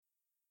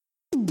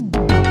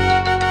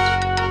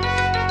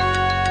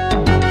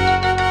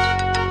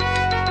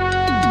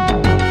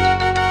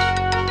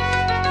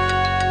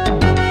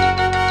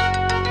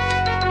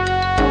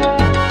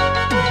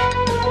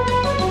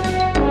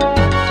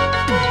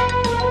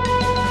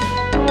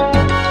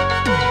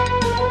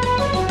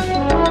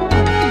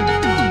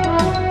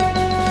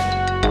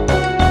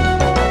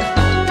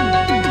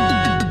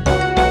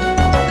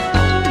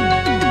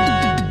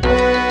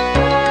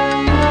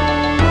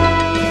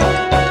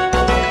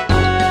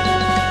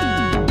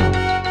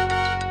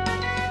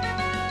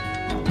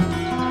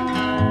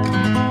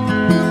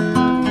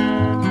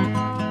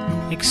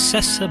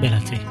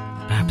Accessibility.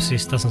 Perhaps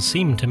this doesn't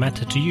seem to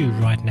matter to you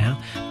right now,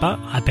 but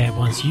I bet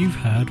once you've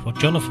heard what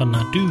Jonathan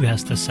Nadeau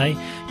has to say,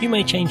 you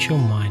may change your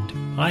mind.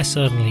 I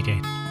certainly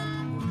did.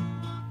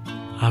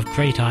 I have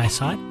great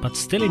eyesight, but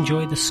still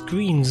enjoy the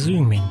screen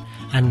zoom in,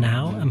 and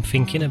now I'm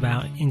thinking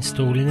about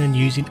installing and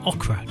using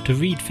Opera to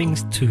read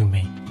things to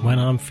me when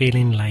I'm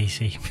feeling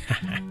lazy.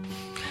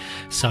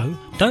 So,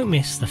 don't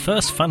miss the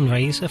first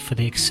fundraiser for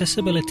the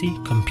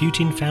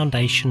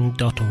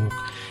accessibilitycomputingfoundation.org.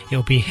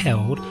 It'll be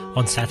held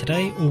on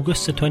Saturday,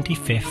 August the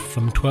 25th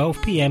from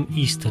 12 p.m.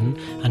 Eastern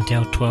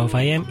until 12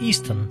 a.m.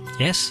 Eastern.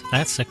 Yes,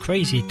 that's a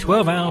crazy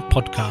 12-hour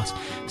podcast,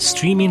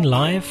 streaming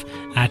live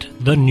at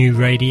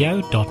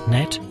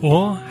thenewradio.net,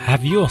 or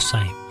have your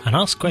say and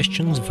ask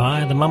questions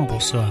via the Mumble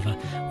server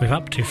with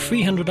up to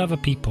 300 other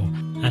people,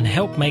 and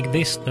help make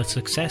this the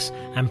success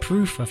and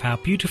proof of how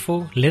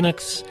beautiful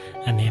Linux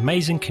and the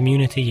amazing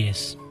community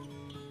is.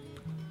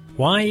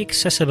 Why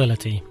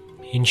accessibility?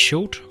 In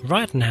short,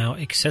 right now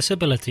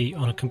accessibility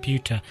on a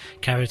computer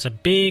carries a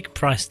big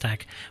price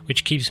tag,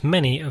 which keeps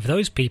many of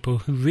those people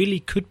who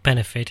really could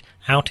benefit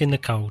out in the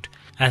cold,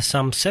 as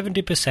some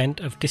 70%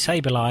 of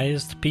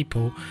disabilised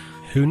people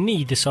who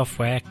need the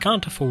software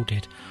can't afford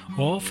it,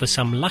 or for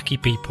some lucky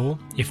people,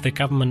 if the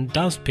government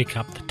does pick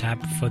up the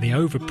tab for the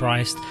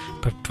overpriced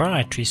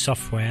proprietary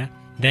software,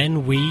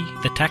 then we,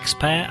 the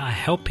taxpayer, are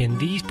helping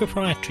these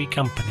proprietary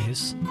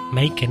companies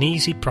make an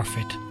easy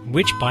profit,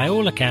 which by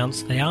all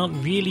accounts they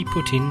aren't really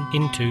putting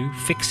into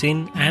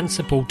fixing and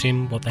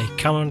supporting what they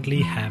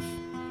currently have.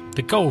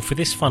 The goal for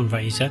this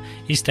fundraiser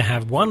is to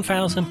have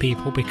 1,000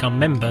 people become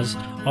members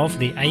of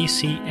the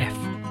ACF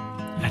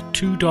at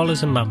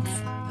 $2 a month.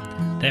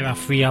 There are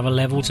 3 other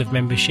levels of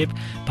membership,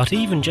 but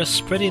even just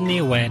spreading the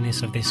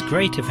awareness of this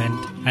great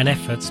event and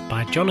efforts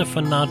by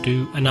Jonathan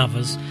Nadeau and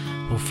others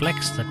will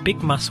flex the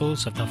big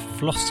muscles of the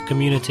floss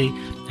community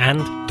and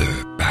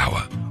the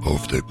power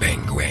of the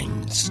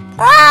penguins.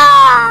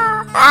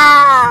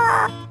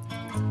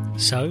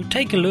 So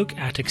take a look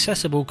at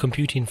Accessible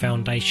Computing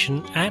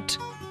Foundation at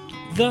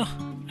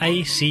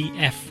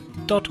theacf.co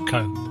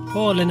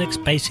or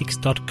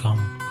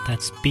linuxbasics.com.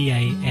 That's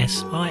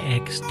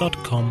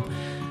BASIX.com,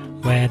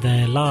 where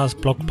the Lars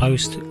blog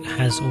post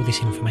has all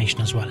this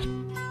information as well.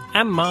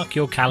 And mark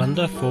your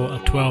calendar for a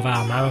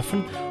 12-hour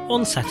marathon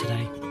on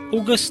Saturday,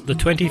 August the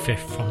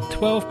 25th from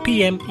 12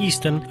 p.m.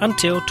 Eastern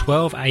until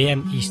 12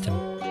 a.m. Eastern.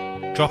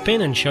 Drop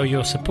in and show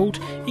your support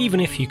even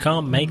if you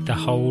can't make the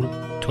whole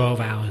 12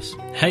 hours.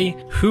 Hey,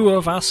 who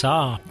of us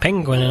are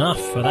penguin enough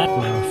for that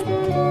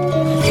marathon?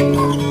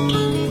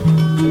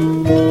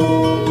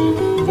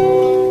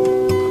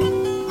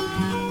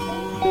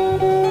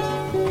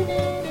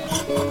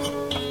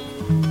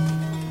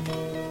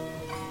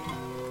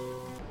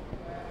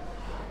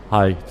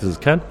 Hi, this is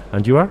Ken,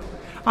 and you are?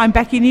 I'm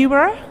Becky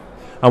Newborough.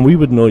 And we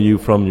would know you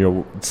from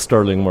your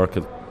sterling work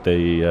at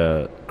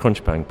the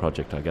Crunchbang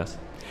project, I guess.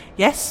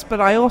 Yes,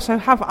 but I also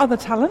have other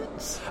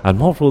talents. And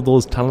what will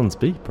those talents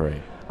be,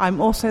 pray? I'm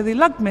also the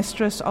lug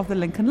mistress of the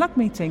Lincoln Lug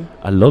Meeting.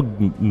 A lug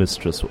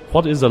mistress.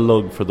 What is a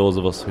lug for those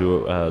of us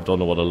who don't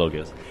know what a lug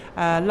is?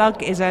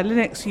 Lug is a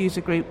Linux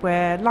user group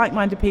where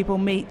like-minded people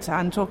meet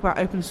and talk about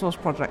open source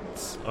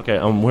projects. Okay,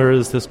 and where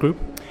is this group?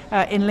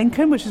 In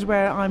Lincoln, which is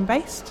where I'm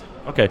based.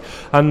 Okay,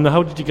 and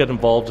how did you get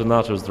involved in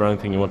that, or is there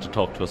anything you want to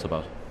talk to us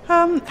about?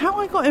 How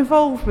I got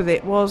involved with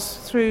it was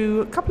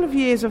through a couple of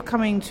years of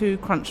coming to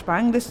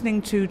Crunchbang,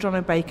 listening to John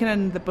O'Bacon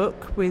and the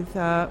book with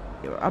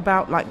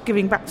about like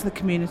giving back to the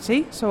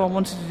community. So I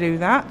wanted to do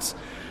that.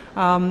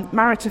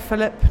 Married to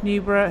Philip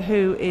Newborough,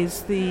 who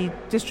is the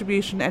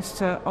distribution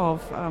editor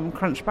of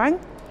Crunchbang,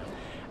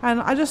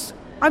 and I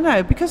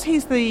know because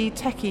he's the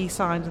techie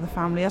side of the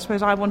family. I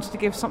suppose I wanted to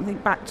give something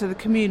back to the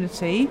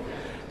community.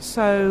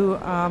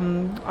 So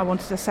I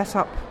wanted to set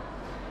up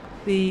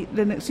the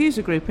Linux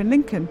user group in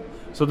Lincoln.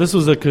 So this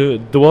was there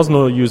was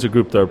no user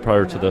group there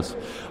prior to this.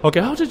 Okay,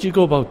 how did you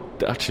go about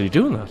actually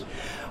doing that?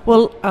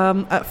 Well,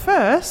 at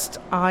first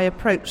I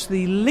approached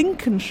the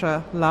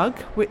Lincolnshire Lug,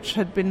 which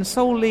had been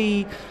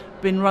solely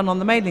run on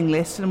the mailing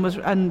list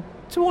and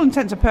to all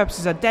intents and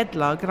purposes a dead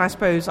lug, and I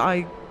suppose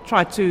I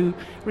tried to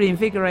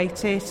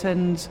reinvigorate it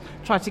and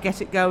tried to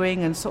get it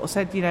going and sort of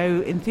said,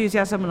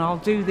 enthusiasm, and I'll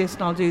do this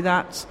and I'll do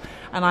that,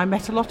 and I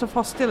met a lot of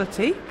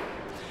hostility.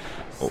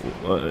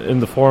 In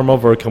the form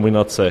of, or can we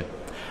not say?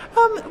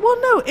 Well,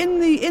 no,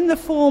 in the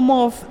form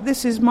of,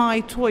 this is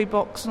my toy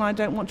box and I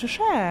don't want to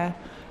share.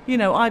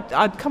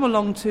 I'd come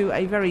along to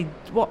a very,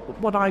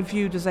 what I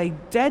viewed as a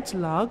dead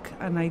lug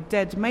and a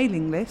dead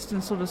mailing list,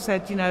 and sort of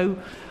said,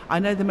 I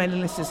know the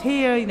mailing list is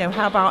here,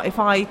 how about if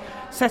I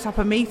set up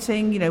a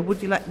meeting,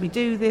 would you let me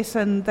do this?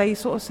 And they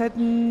sort of said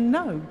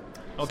no.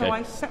 Okay. So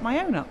I set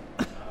my own up.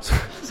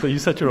 So you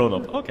set your own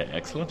up. Okay,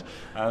 excellent.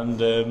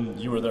 And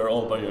you were there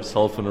all by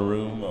yourself in a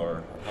room,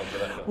 or how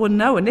did that go? Well,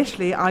 no,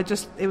 initially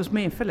it was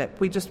me and Philip.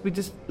 We just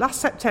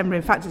last September,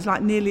 in fact, it's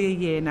like nearly a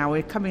year now.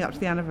 We're coming up to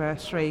the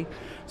anniversary.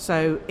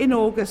 So in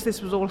August,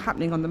 this was all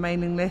happening on the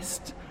mailing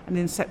list. And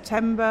in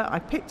September, I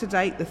picked a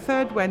date, the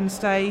third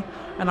Wednesday,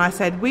 and I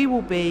said, we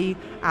will be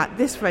at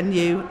this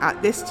venue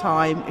at this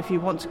time. If you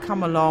want to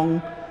come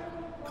along,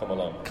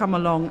 come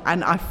along,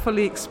 and I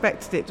fully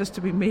expected it just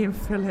to be me and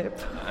Philip.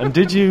 And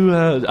did you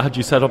had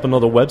you set up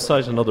another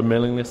website, another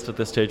mailing list at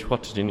this stage?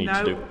 What did you need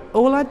to do?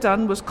 All I'd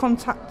done was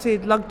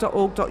contacted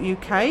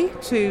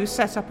lug.org.uk to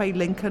set up a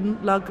Lincoln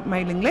Lug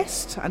mailing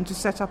list and to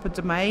set up a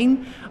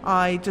domain.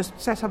 I just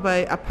set up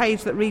a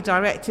page that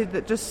redirected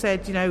that just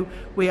said,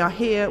 we are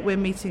here, we're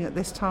meeting at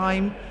this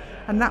time.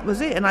 And that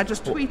was it. And I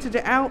just tweeted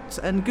it out,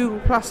 and Google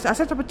Plus. I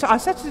set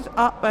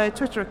up a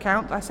Twitter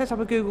account. I set up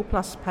a Google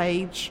Plus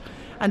page,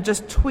 and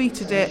just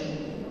tweeted it.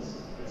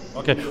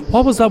 Okay.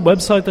 What was that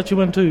website that you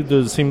went to?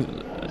 Is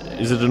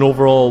it an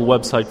overall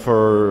website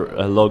for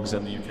lugs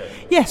in the UK?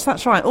 Yes,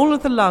 that's right. All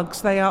of the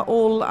lugs, they are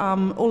all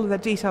of their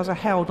details are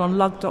held on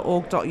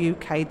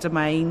lug.org.uk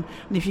domain.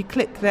 And if you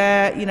click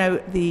there,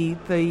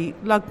 the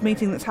lug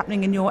meeting that's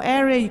happening in your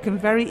area, you can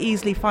very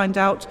easily find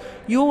out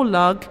your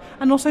lug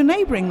and also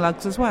neighbouring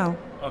lugs as well.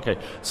 Okay,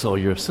 so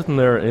you're sitting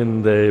there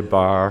in the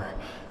bar.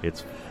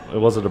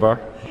 Was it a bar?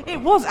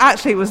 It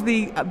was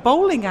the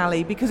bowling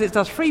alley, because it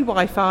does free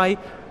Wi-Fi,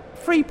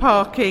 free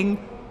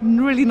parking,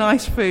 really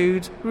nice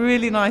food,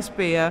 really nice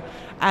beer,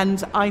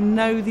 and I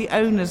know the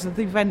owners of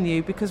the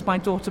venue because my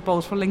daughter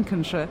bowls for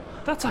Lincolnshire.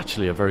 That's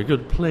actually a very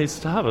good place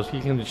to have it.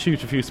 You can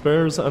shoot a few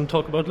spares and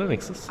talk about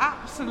Linux.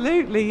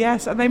 Absolutely,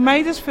 yes, and they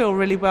made us feel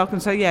really welcome.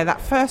 So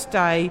that first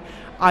day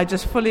I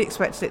just fully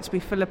expected it to be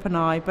Philip and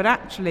I, but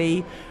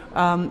actually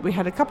we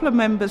had a couple of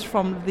members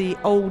from the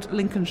old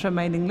Lincolnshire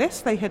mailing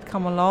list. They had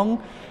come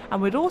along,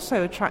 and we'd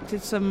also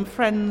attracted some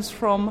friends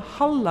from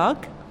Hull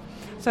Lug.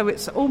 So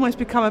it's almost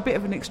become a bit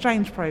of an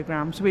exchange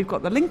programme. So we've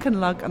got the Lincoln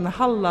Lug and the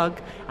Hull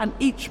Lug, and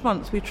each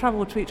month we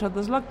travel to each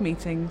other's lug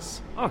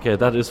meetings. Okay,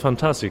 that is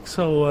fantastic.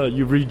 So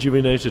you've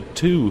rejuvenated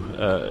two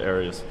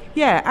areas.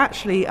 Yeah,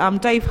 actually,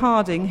 Dave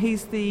Harding,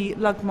 he's the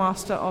lug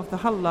master of the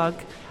Hull Lug.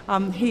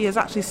 He has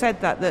actually said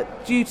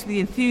that due to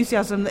the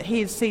enthusiasm that he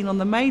had seen on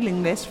the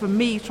mailing list from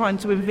me trying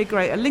to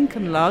invigorate a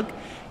Lincoln Lug,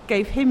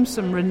 gave him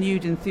some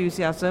renewed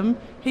enthusiasm.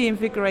 He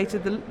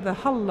invigorated the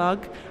Hull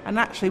Lug, and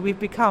actually we've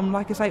become,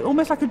 like I say,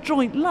 almost like a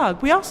joint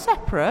lug. We are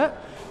separate,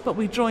 but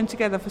we join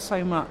together for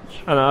so much.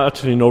 And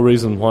actually no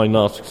reason why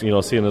not,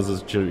 seeing as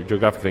a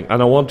geographic thing.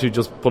 And I want to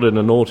just put in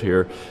a note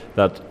here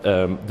that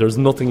there's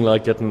nothing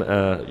like getting,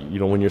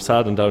 when you're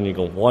sad and down, you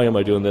go, why am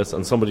I doing this?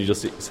 And somebody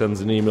just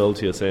sends an email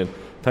to you saying,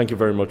 thank you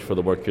very much for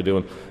the work you're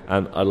doing.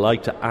 And I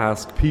like to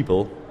ask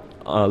people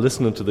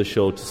listening to this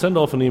show to send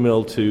off an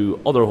email to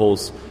other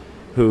hosts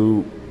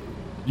who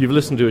you've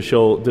listened to a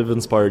show, they've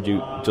inspired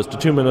you. Just a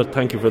 2-minute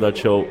thank you for that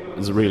show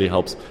really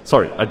helps.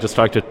 Sorry, I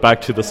distracted. Back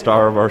to the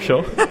star of our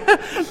show.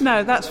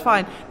 No, that's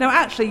fine. No,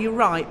 actually, you're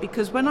right,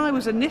 because when I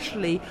was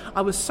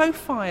so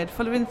fired,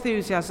 full of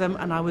enthusiasm,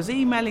 and I was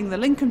emailing the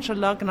Lincolnshire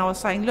Lug, and I was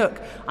saying, look,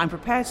 I'm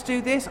prepared to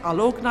do this,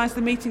 I'll organise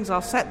the meetings,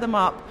 I'll set them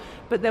up,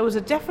 but there was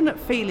a definite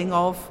feeling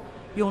of,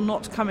 you're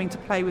not coming to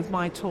play with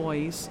my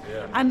toys.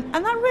 Yeah. And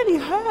that really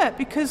hurt,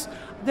 because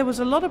there was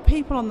a lot of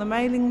people on the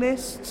mailing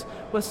list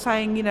were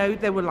saying,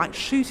 they were like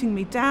shooting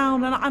me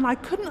down, and I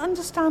couldn't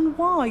understand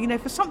why,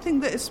 for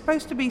something that is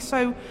supposed to be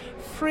so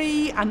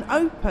free and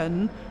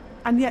open,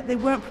 and yet they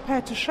weren't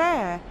prepared to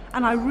share.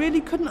 And I really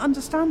couldn't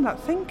understand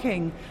that,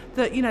 thinking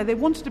that, they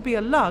wanted to be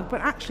a lug,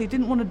 but actually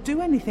didn't want to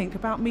do anything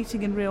about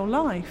meeting in real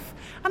life.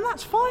 And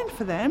that's fine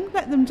for them,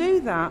 let them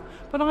do that.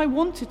 But I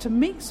wanted to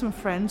meet some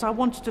friends, I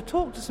wanted to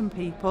talk to some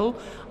people,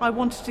 I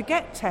wanted to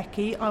get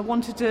techie, I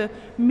wanted to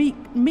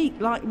meet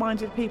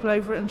like-minded people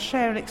over and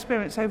share an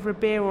experience over a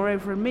beer or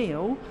over a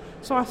meal.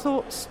 So I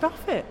thought,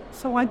 stuff it.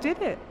 So I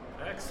did it.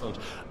 Excellent.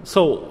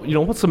 So,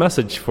 what's the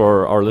message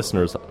for our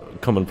listeners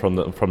coming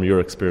from your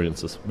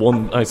experiences?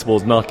 One, I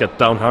suppose, not get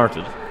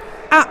downhearted.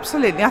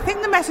 Absolutely. I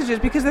think the message is,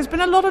 because there's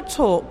been a lot of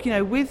talk,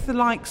 with the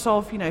likes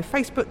of,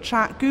 Facebook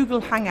chat, Google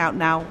Hangout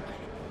now,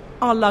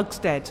 are lugs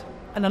dead?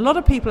 And a lot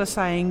of people are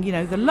saying,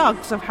 the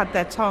lugs have had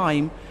their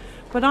time.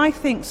 But I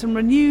think some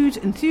renewed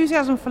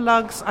enthusiasm for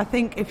lugs, I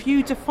think if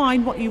you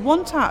define what you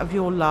want out of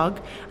your lug,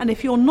 and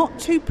if you're not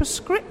too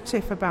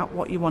prescriptive about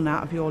what you want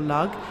out of your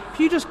lug, if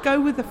you just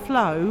go with the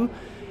flow,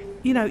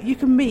 you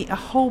can meet a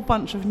whole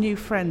bunch of new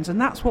friends,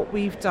 and that's what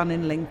we've done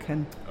in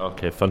Lincoln.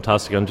 Okay,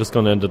 fantastic. I'm just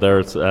going to end it there.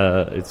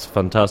 It's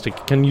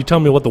fantastic. Can you tell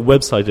me what the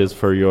website is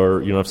for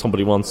your, if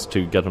somebody wants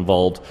to get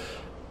involved,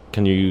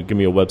 can you give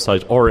me a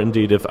website? Or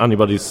indeed, if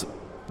anybody's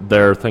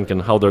there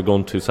thinking how they're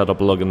going to set up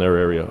a lug in their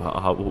area,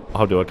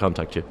 how do I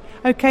contact you?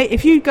 Okay,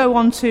 if you go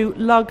on to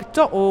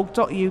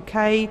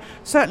lug.org.uk,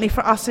 certainly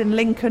for us in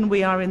Lincoln,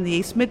 we are in the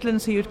East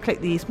Midlands, so you'd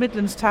click the East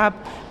Midlands tab.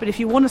 But if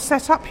you want to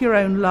set up your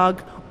own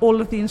lug, all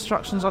of the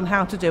instructions on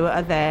how to do it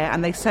are there,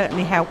 and they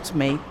certainly helped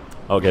me.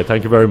 Okay,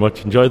 thank you very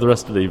much. Enjoy the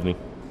rest of the evening.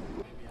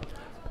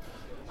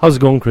 How's it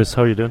going, Chris?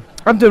 How are you doing?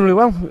 I'm doing really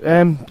well.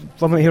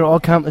 Loving it here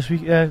at OggCamp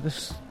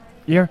this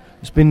year.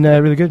 It's been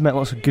really good. Met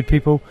lots of good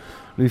people,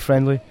 really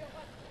friendly.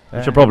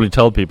 You should probably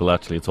tell people,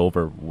 actually, it's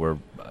over. We're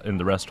in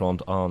the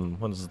restaurant on,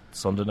 when is it,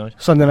 Sunday night?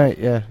 Sunday night,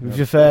 yeah. We've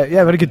just, we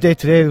had a good day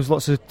today. There was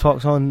lots of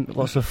talks on,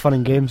 lots of fun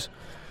and games.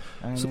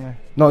 And,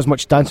 not as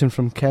much dancing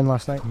from Ken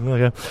last night. Oh,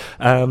 yeah.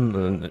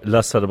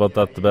 Less said about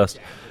that, the best.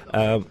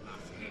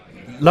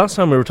 last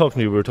time we were talking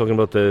to you, we were talking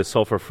about the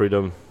Software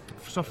Freedom.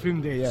 Software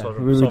Freedom Day, yeah.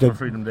 Software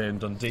Freedom Day in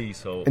Dundee.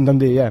 So in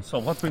Dundee, yeah. So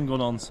what's been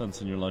going on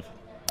since in your life?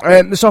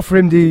 The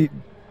Software Freedom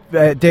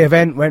Day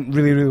event went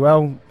really, really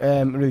well.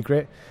 Really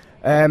great.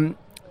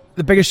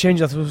 The biggest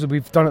change I suppose that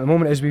we've done at the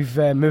moment is we've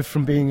moved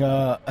from being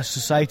a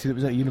society that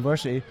was at a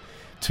university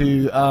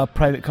to a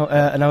private,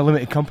 an our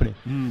limited company.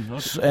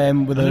 With a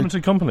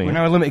limited company. We're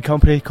now a limited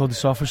company called the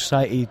Software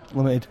Society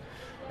Limited.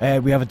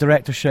 We have a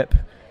directorship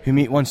who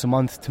meet once a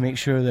month to make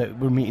sure that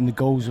we're meeting the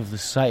goals of the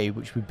society,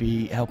 which would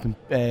be helping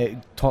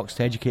talks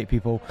to educate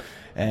people,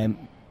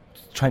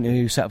 trying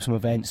to set up some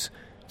events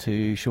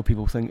to show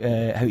people how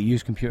to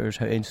use computers,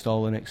 how to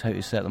install Linux, how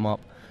to set them up,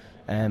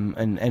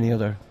 and any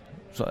other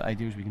sort of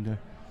ideas we can do.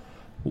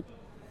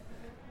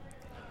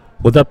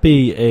 Would that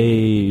be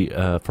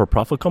a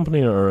for-profit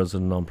company or as a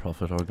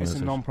non-profit organisation?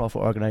 It's a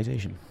non-profit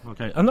organisation.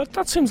 Okay, and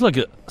that seems like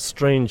a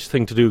strange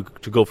thing to do,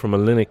 to go from a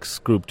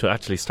Linux group to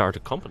actually start a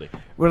company.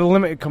 We're a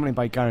limited company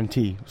by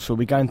guarantee, so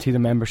we guarantee the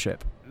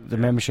membership. The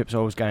membership's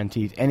always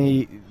guaranteed.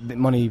 Any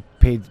money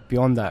paid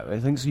beyond that,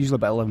 I think it's usually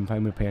about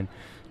 £11 we're paying.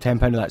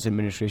 £10 of that's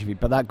administration fee,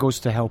 but that goes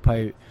to help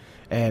out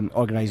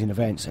organising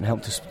events and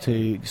help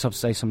to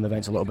subsidise some of the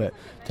events a little bit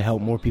to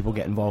help more people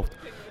get involved.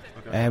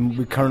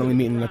 We're currently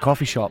meeting in a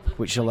coffee shop,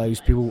 which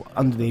allows people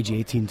under the age of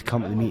 18 to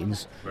come to the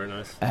meetings. Very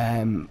nice.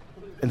 And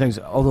things.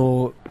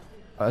 Although,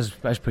 as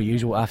per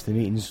usual, after the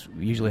meetings,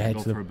 we usually head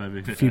to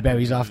a few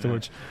berries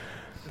afterwards.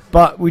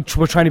 But we're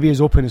trying to be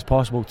as open as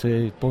possible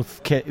to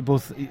both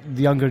the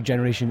younger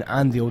generation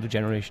and the older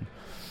generation.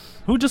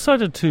 Who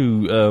decided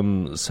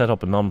to set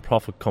up a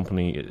non-profit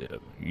company?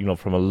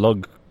 From a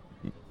lug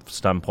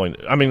standpoint.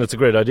 I mean, it's a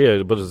great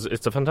idea, but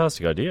it's a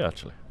fantastic idea,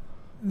 actually.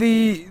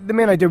 The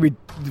main idea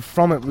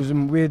from it was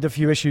we had a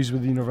few issues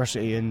with the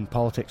university and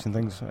politics and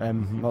things. Not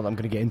that I'm going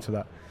to get into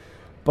that.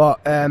 But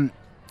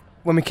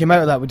when we came out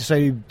of that, we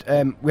decided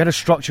we had a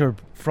structure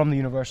from the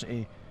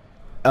university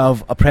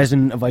of a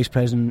president, a vice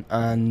president,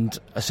 and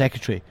a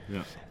secretary.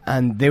 Yeah.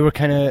 And they were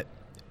kind of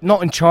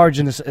not in charge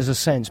as a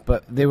sense,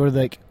 but they were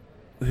like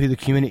who the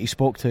community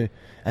spoke to,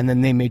 and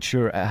then they made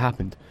sure it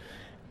happened.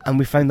 And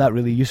we found that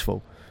really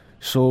useful.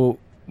 So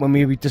when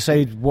we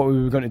decided what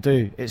we were going to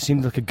do, it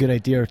seemed like a good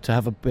idea to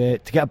have to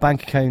get a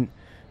bank account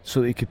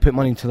so that you could put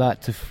money into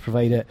that to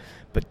provide it.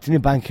 But in a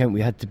bank account,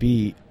 we had to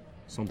be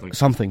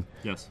something.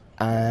 Yes.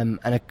 And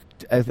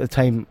at the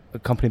time,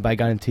 accompanied by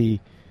guarantee,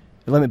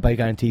 the limit by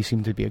guarantee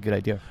seemed to be a good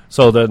idea.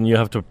 So then you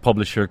have to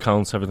publish your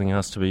accounts. Everything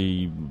has to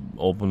be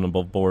open,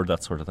 above board,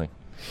 that sort of thing.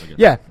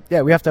 Yeah.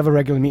 We have to have a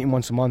regular meeting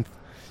once a month.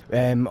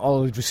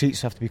 All the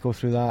receipts have to go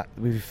through that.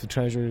 With the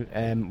treasurer,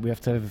 we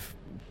have to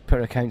put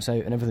our accounts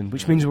out and everything,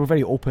 which means we're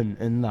very open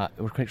in that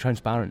we're quite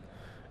transparent.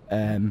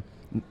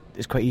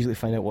 It's quite easy to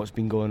find out what's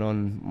been going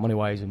on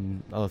money-wise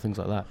and other things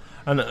like that.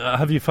 And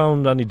have you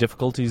found any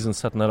difficulties in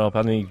setting that up?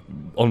 Any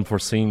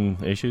unforeseen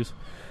issues?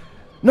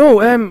 No,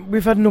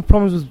 we've had no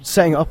problems with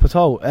setting it up at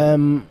all. We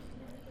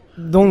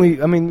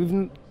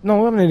haven't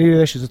had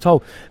any issues at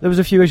all. There was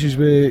a few issues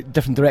with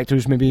different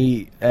directors,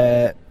 maybe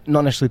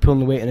not necessarily pulling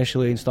the weight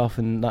initially and stuff,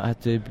 and that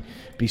had to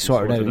be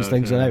sorted out and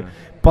things like that.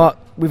 But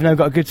we've now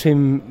got a good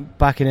team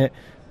backing it.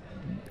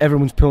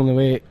 Everyone's pulling the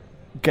weight,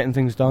 getting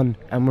things done,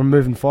 and we're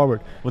moving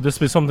forward. Would this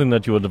be something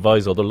that you would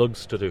advise other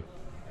lugs to do?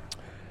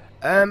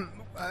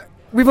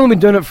 We've only been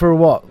doing it for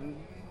what?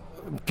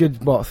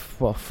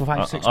 For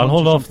 5, 6 months. I'll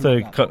hold off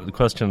the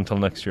question until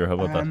next year. How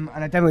about that?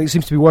 And it definitely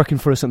seems to be working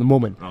for us at the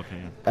moment.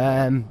 Okay.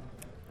 Yeah.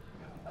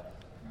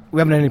 We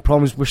haven't had any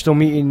problems. We're still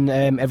meeting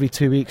every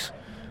 2 weeks,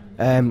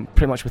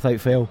 pretty much without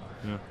fail.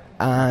 Yeah.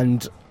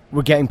 And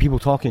we're getting people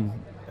talking.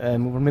 We're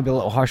maybe a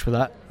little harsh with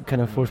that,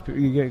 kind of push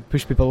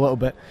people a little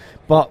bit.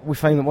 But we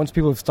find that once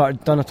people have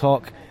done a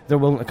talk, they're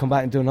willing to come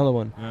back and do another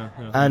one.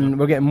 And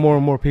we're getting more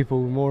and more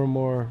people, more and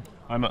more.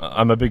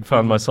 I'm a big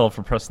fan myself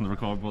for pressing the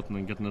record button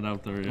and getting it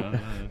out there. Yeah.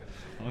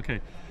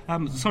 Okay.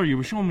 Sorry, you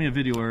were showing me a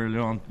video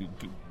earlier on.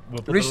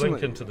 We'll put the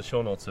link into the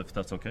show notes if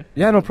that's okay.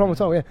 Yeah, no problem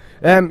at all.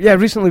 Yeah.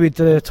 Recently we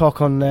did a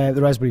talk on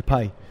the Raspberry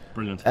Pi.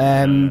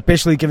 Brilliant.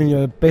 Basically giving you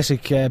a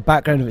basic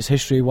background of its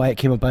history, why it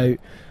came about,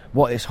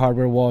 what its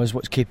hardware was,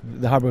 what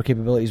the hardware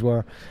capabilities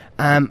were,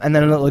 and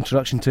then a little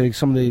introduction to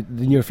some of the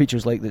newer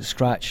features like the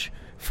Scratch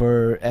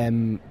for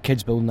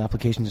kids building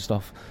applications and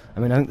stuff. I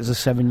mean, I think there's a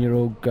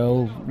 7-year-old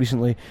girl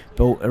recently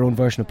built her own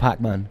version of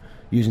Pac-Man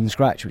using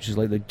Scratch, which is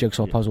like the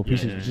jigsaw puzzle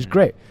pieces, which is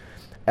great.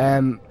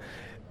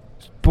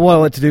 But what I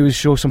like to do is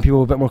show some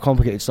people a bit more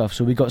complicated stuff.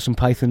 So we got some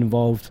Python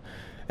involved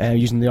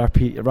using the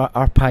RPi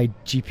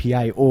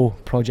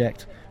GPIO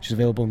project, which is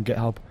available on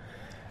GitHub.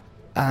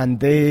 And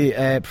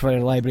they provide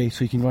a library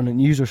so you can run in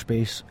user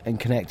space and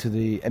connect to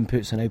the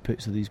inputs and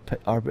outputs of these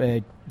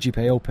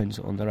GPIO pins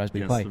on the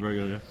Raspberry Pi. Very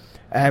good,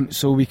 yeah.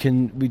 So we've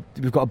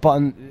got a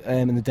button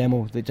in the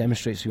demo that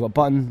demonstrates. You've got a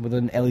button with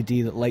an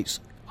LED that lights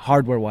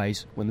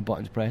hardware-wise when the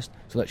button's pressed.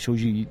 So that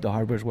shows you the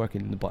hardware's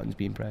working and the button's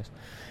being pressed.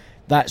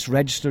 That's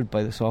registered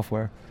by the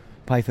software.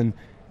 Python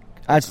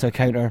adds to a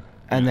counter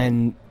and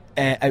then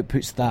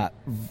outputs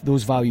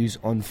those values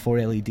on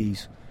 4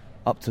 LEDs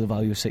up to the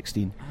value of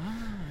 16.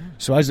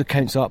 So as it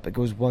counts up, it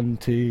goes 1,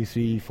 2,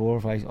 3, 4,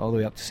 5, all the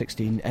way up to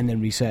 16, and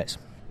then resets.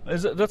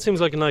 That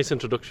seems like a nice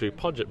introductory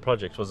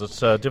project. Was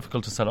it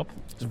difficult to set up?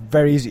 It's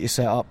very easy to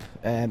set up.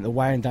 The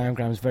wiring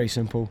diagram is very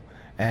simple.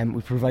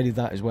 We provided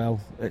that as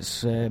well.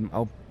 It's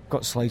I've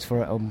got slides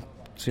for it. I'll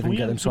see if I can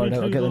get them sorted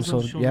out. I'll get them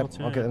sorted. Yep,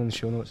 I'll get them in the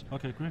show notes.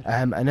 Okay, great.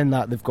 And in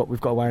that we've got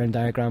a wiring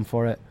diagram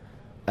for it,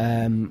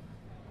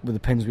 with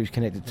the pins we've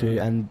connected to,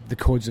 and the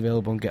code's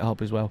available on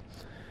GitHub as well.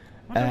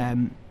 Okay.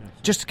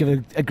 Just to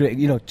give a great,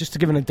 just to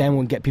give them a demo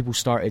and get people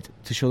started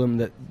to show them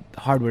that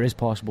hardware is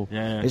possible.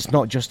 Yeah. It's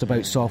not just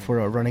about software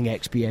or running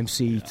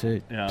XBMC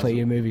to play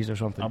your movies or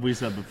something. We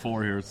said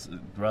before here, the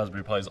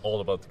Raspberry Pi is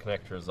all about the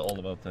connectors, all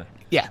about the...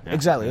 Yeah,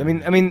 exactly. I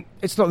mean,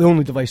 it's not the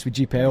only device with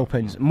GPIO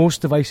pins. Most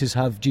devices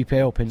have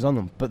GPIO pins on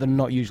them, but they're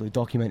not usually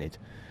documented.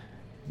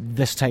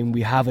 This time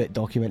we have it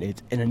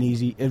documented in a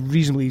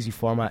reasonably easy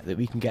format that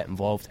we can get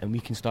involved and we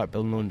can start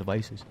building our own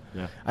devices.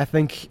 Yeah. I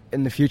think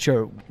in the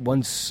future,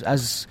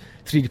 as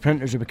 3D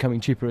printers are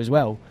becoming cheaper as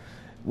well,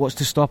 what's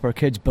to stop our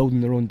kids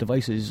building their own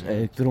devices,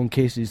 their own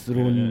cases, their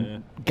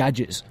own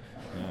gadgets?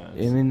 I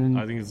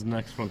think it's the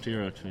next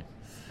frontier, actually.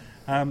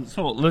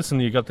 So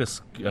listen, you got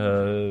this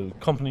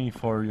company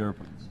for your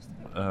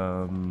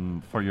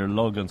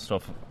lug and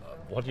stuff.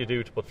 What do you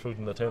do to put food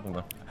on the table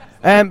now?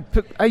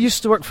 I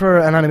used to work for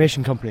an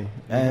animation company.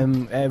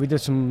 We did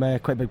some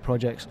quite big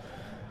projects.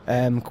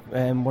 One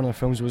of the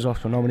films was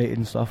Oscar nominated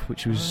and stuff,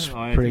 which was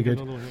pretty good.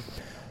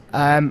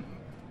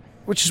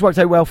 Which has worked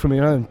out well for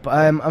me now. But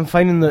I'm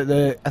finding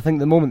that I think at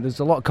the moment there's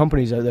a lot of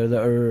companies out there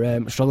that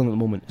are struggling at the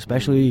moment,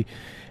 especially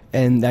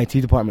in the IT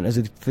department, as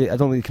I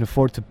don't think they can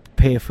afford to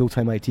pay a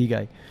full-time IT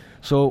guy.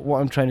 So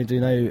what I'm trying to do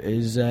now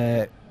is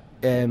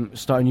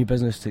start a new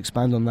business to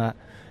expand on that.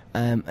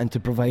 And to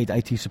provide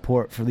IT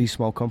support for these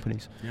small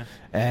companies,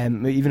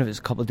 even if it's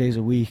a couple of days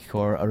a week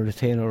or a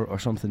retainer or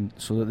something,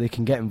 so that they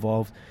can get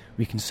involved.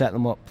 We can set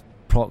them up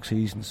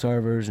proxies and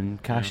servers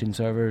and caching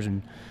servers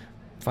and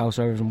file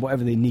servers and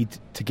whatever they need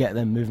to get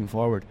them moving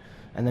forward,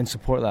 and then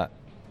support that.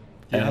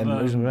 So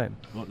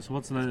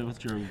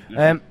what's your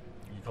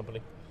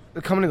company?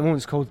 The company at the moment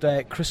is called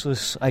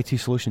Chrysalis IT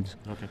Solutions.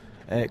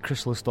 Okay.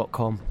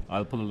 Chrysalis.com.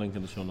 I'll put a link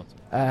in the show notes.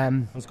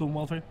 It's going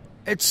well for you?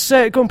 It's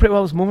going pretty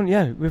well at the moment,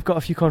 yeah. We've got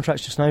a few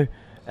contracts just now.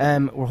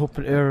 We're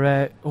hoping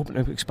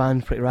to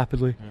expand pretty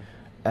rapidly.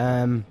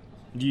 Do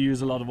you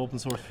use a lot of open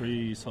source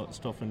free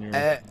stuff in your...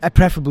 I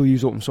preferably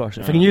use open source.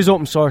 If I can use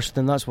open source,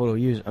 then that's what I'll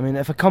use. I mean,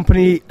 if a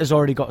company has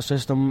already got a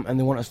system and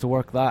they want us to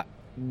work that,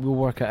 we'll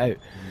work it out.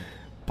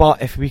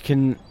 But if we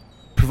can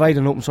provide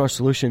an open source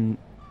solution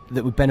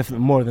that would benefit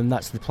them more, then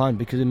that's the plan.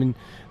 Because, I mean,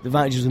 the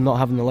advantages of not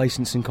having the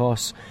licensing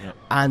costs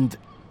and...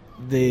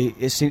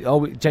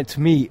 to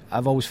me,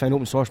 I've always found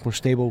open source more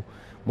stable,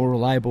 more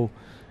reliable,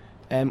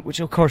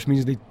 which of course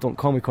means they don't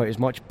call me quite as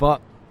much,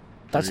 but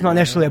that's not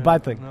necessarily a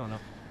bad thing. No.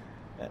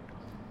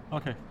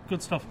 Okay,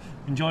 good stuff.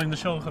 Enjoying the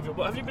show. Have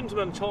you been to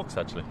many talks,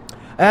 actually?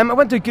 I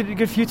went to a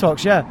good few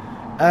talks, yeah.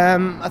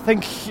 I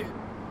think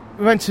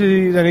we went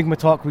to the Enigma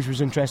talk, which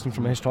was interesting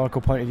from a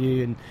historical point of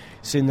view, and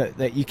seeing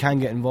that you can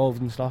get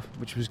involved and stuff,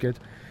 which was good.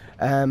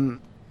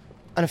 And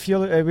a few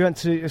other,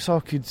 we saw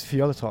a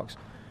few other talks.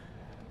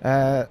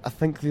 I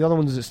think the other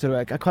ones that stood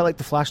out, I quite like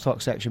the Flash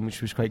Talk section,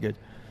 which was quite good.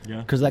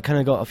 Yeah. Because that kind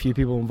of got a few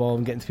people involved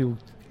and getting people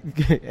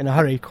in a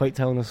hurry, quite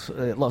telling us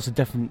lots of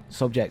different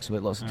subjects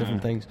about lots of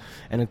different things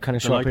in a kind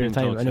of short period of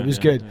time, and it was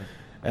good.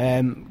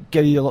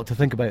 Gave you a lot to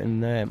think about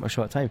in a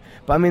short time.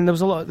 But I mean, there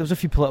was a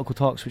few political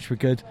talks which were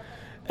good.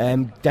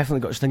 Definitely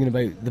got us thinking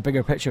about the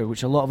bigger picture,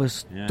 which a lot of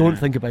us don't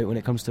think about when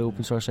it comes to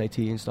open source IT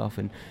and stuff,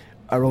 and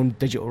our own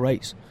digital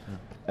rights.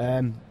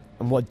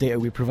 And what data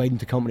we're providing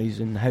to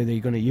companies and how they're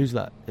going to use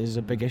that is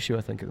a big issue,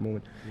 I think, at the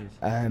moment.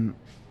 Yes.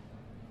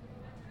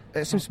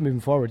 It seems to be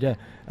moving forward, yeah.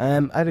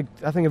 I think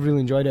I've really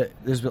enjoyed it.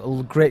 There's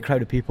a great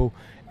crowd of people.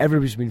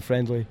 Everybody's been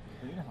friendly.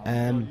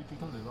 I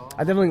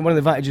definitely think one of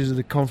the advantages of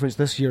the conference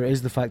this year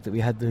is the fact that we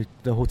had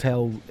the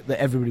hotel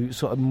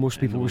that most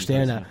people were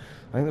staying at.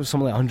 I think there was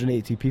something like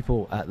 180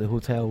 people at the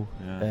hotel,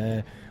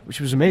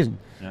 which was amazing.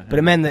 But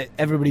it meant that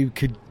everybody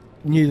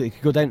knew that they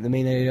could go down to the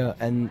main area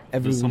and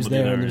everyone was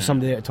there and there was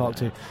somebody there to talk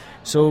to.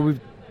 So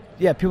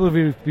people have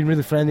been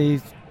really friendly.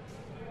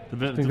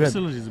 The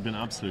facilities have been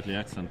absolutely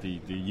excellent.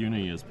 The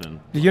uni has been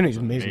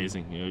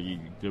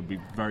amazing. They'll be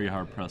very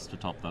hard pressed to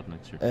top that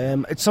next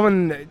year.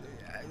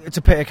 It's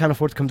a pity I can't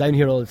afford to come down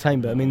here all the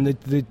time, but I mean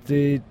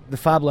the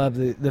fab lab,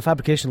 the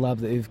fabrication lab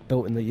that they've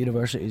built in the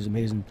university is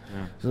amazing.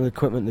 So the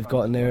equipment they've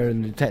got in there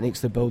and the techniques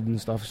they're building and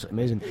stuff is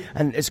amazing.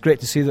 And it's great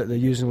to see that they're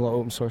using a lot of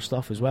open source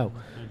stuff as well.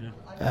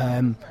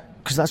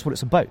 Because that's what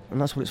it's about and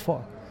that's what it's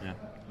for.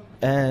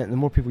 The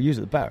more people use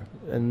it, the better.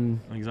 And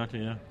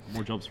exactly, yeah.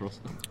 More jobs for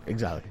us.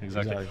 Exactly.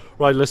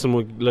 Right, listen,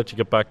 we'll let you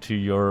get back to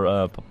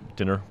your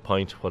dinner,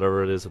 pint,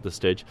 whatever it is at this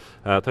stage.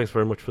 Thanks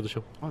very much for the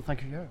show. Oh,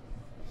 thank you. Yeah.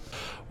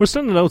 We're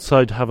standing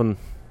outside having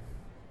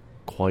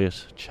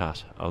quiet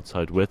chat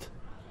outside with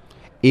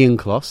Ian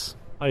Kloss.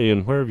 Hi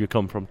Ian, where have you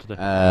come from today?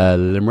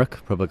 Limerick,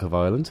 Republic of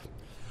Ireland.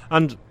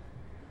 And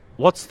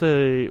What's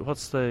the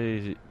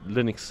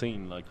Linux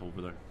scene like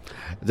over there?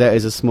 There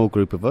is a small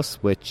group of us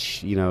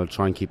which,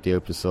 try and keep the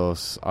open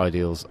source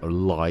ideals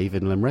alive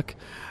in Limerick.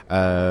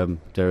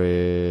 There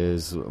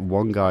is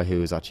one guy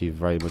who is actually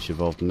very much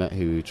involved in it,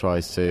 who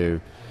tries to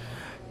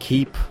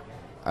keep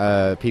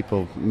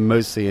people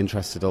mostly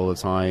interested all the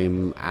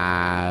time,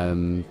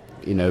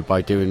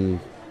 by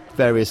doing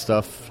various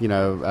stuff,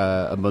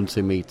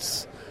 Ubuntu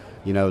meets,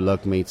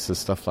 lug meets and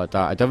stuff like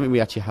that. I don't think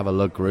we actually have a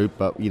lug group,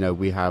 but,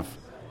 we have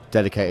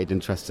dedicated,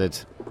 interested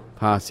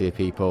party of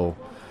people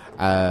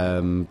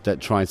that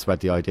try and spread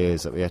the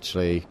ideas that we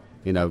actually,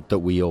 that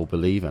we all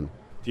believe in.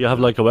 Do you have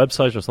like a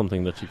website or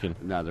something that you can...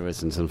 No, there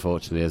isn't,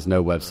 unfortunately. There's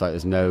no website,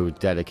 there's no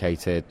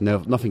dedicated,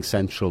 nothing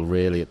central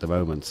really at the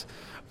moment.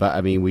 But,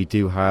 I mean, we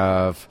do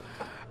have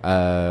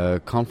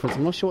a conference.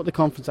 I'm not sure what the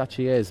conference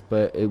actually is,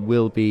 but it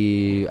will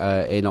be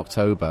in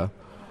October,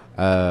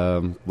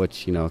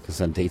 which, I can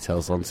send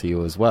details on to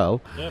you as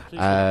well. Yeah,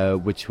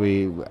 please. Which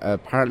we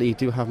apparently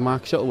do have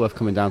Mark Shuttleworth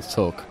coming down to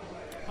talk.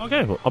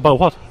 Okay, about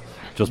what?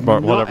 Just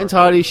whatever. Not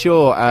entirely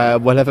sure.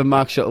 Whatever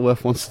Mark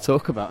Shuttleworth wants to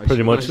talk about.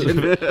 Pretty much.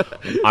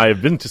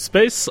 I've been to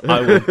space.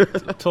 I will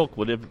talk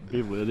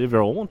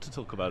whatever I want to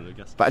talk about it, I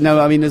guess. But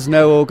no, I mean, there's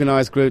no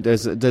organised group.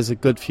 There's a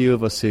good few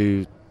of us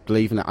who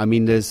believe in it. I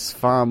mean, there's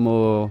far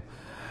more.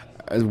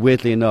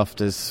 Weirdly enough,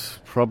 there's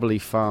probably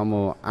far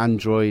more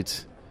Android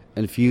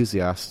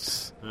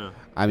enthusiasts. Yeah.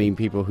 I mean,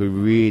 people who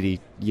really,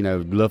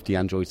 love the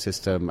Android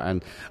system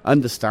and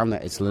understand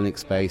that it's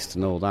Linux based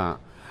and all that.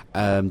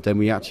 Then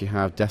we actually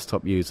have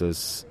desktop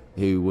users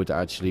who would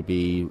actually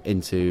be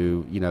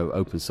into,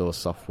 open source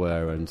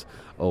software and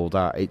all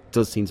that. It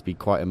does seem to be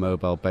quite a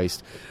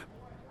mobile-based,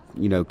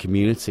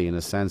 community in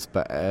a sense,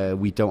 but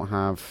we don't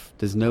have...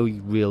 There's no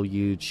real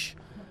huge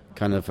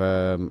kind of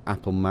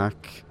Apple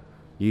Mac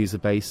user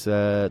base.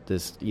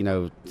 There's,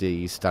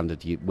 the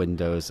standard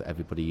Windows that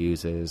everybody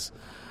uses,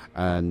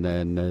 and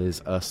then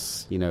there's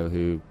us,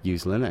 who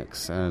use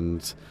Linux.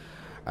 And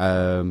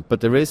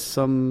but there is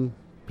some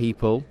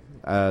people...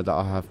 that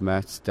I have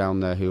met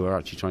down there who are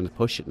actually trying to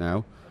push it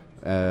now,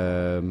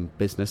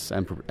 business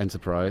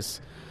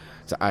enterprise,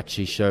 to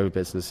actually show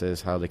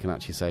businesses how they can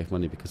actually save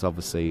money, because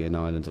obviously in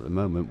Ireland at the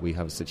moment we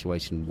have a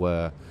situation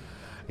where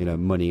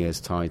money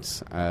is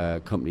tight,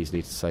 companies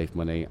need to save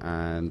money,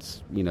 and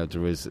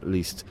there is at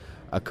least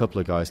a couple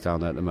of guys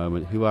down there at the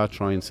moment who are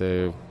trying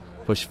to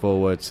push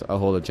forward a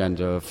whole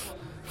agenda of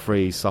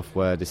free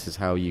software. This is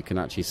how you can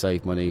actually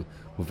save money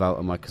without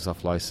a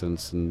Microsoft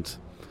license, and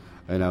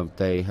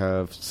they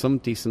have some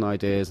decent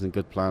ideas and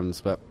good plans,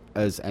 but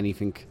as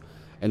anything,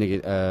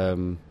 any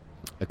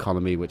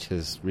economy which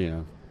has,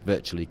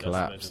 virtually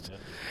collapsed,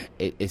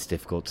 it's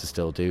difficult to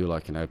still do.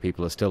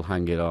 People are still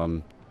hanging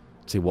on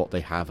to what they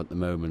have at the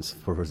moment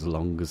for as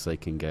long as they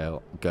can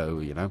go.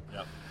 Yep.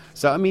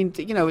 So, I mean,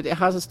 it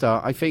has a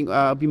start. I think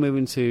I'll be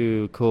moving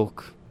to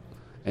Cork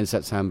in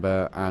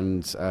September,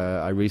 and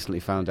I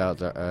recently found out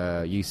that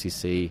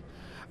UCC,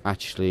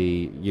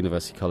 actually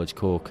University College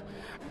Cork,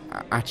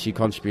 actually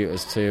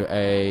contributors to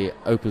a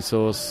open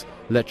source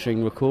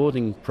lecturing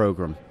recording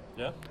program.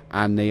 Yeah.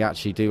 And they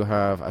actually do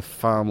have a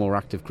far more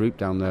active group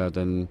down there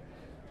than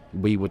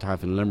we would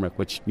have in Limerick,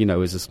 which,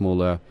 is a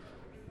smaller,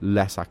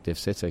 less active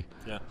city.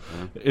 Yeah.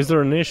 Is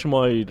there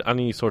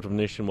any sort of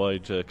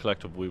nationwide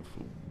collective? We've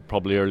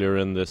probably earlier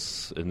in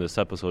this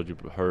episode you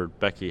heard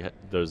Becky,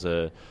 there's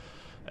a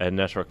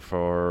network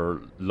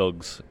for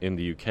lugs in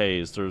the UK.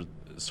 Is there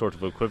sort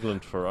of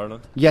equivalent for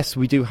Ireland? Yes,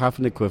 we do have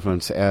an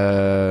equivalent,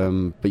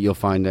 but you'll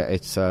find that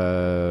it's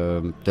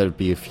there'll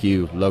be a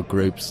few lug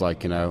groups,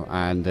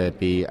 and there'd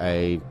be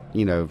there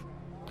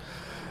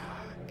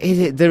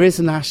is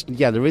a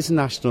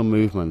national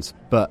movement,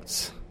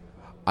 but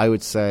I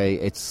would say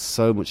it's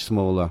so much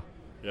smaller.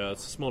 Yeah,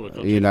 it's a smaller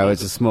country.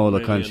 It's a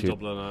smaller country.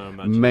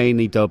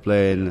 Mainly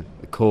Dublin,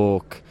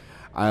 Cork.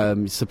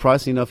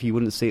 Surprisingly enough, you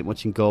wouldn't see it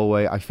much in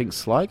Galway. I think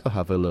Sligo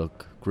have a lug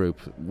group,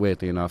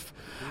 weirdly enough.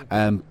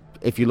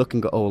 If you're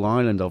looking at all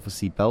Ireland,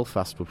 obviously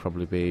Belfast would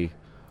probably be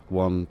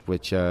one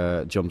which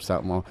jumps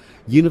out more.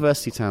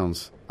 University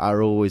towns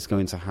are always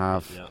going to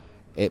have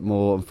it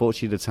more.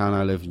 Unfortunately, the town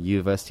I live in,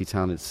 University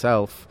Town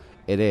itself,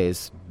 it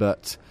is,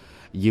 but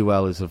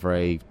UL is a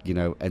very,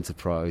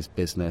 enterprise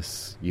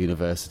business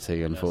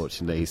university,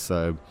 unfortunately. Yes.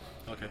 So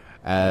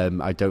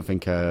I don't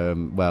think,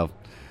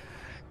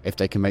 if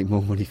they can make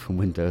more money from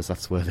Windows,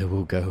 that's where they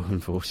will go,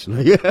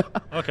 unfortunately.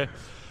 Okay.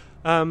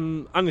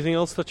 Anything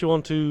else that you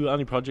want to?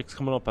 Any projects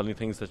coming up? Any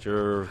things that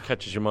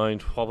catches your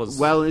mind?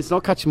 Well, it's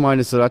not catching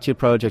mind. It's actually a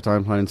project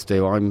I'm planning to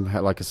do. I'm,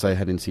 like I say,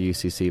 heading to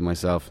UCC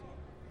myself.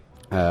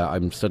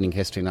 I'm studying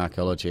history and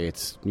archaeology.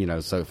 It's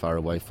so far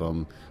away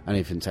from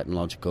anything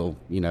technological.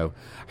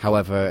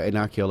 However, in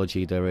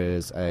archaeology there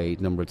is a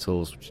number of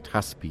tools which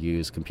has to be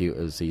used.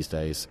 Computers these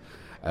days,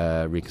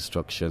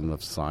 reconstruction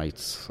of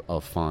sites,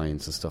 of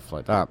finds and stuff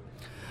like that.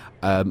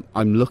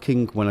 I'm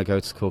looking when I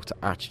go to Cork to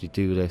actually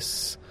do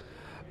this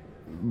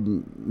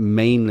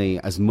mainly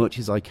as much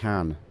as I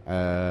can,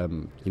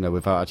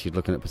 without actually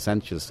looking at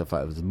percentages and stuff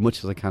like that, as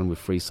much as I can with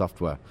free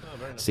software.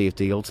 See if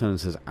the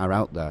alternatives are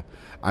out there.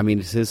 I mean,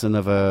 this is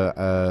another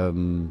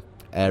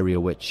area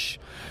which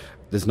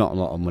there's not a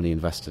lot of money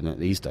invested in it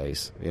these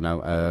days. A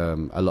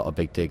lot of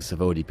big digs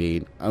have already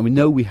been, and we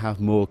know we have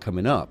more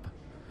coming up.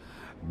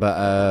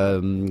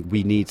 But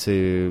we need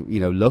to,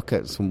 look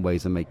at some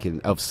ways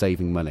of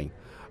saving money,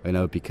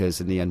 because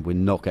in the end we're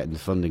not getting the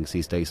fundings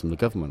these days from the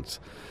government.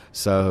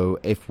 So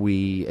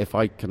if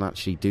I can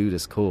actually do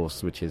this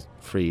course, which is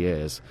 3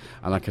 years,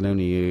 and I can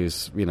only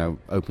use,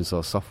 open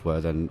source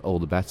software, then all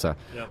the better.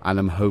 Yep. And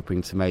I'm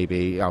hoping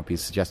to I'll be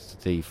suggested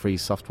to the Free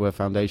Software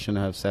Foundation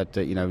have said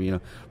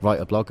that,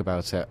 write a blog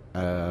about it,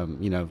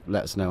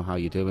 let us know how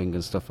you're doing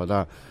and stuff like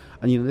that.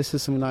 And, this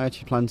is something I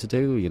actually plan to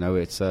do.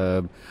 It's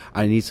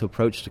I need to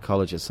approach the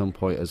college at some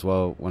point as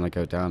well when I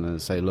go down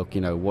and say, look,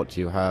 what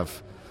do you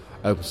have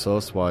open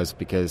source wise?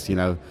 Because,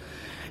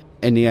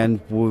 in the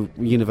end,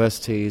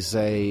 universities,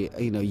 the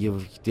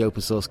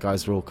open source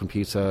guys are all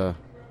computer,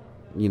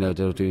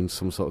 they're doing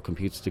some sort of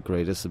computer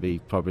degree. This will be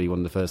probably one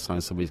of the first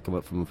times somebody's come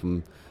up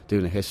from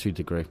doing a history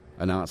degree,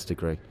 an arts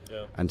degree,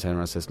 and turn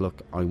around and says,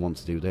 look, I want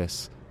to do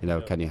this,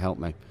 can you help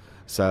me?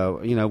 So,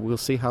 we'll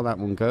see how that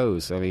one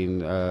goes. I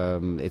mean,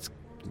 it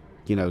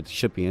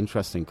should be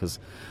interesting because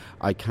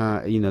I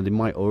can't, they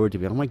might already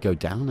be, I might go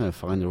down there and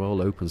find they're all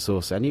open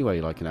source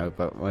anyway,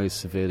 but I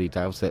severely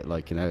doubt it.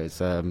 It's,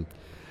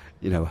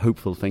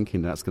 hopeful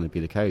thinking that's going to be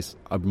the case.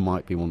 I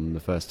might be one of the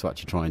first to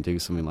actually try and do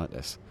something like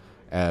this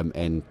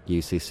in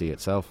UCC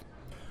itself.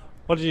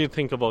 What did you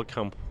think of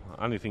OggCamp?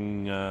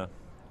 Anything...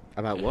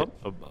 about what?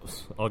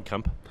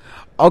 OggCamp.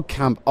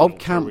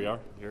 OggCamp. We are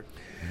here.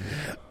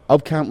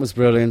 OggCamp was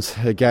brilliant.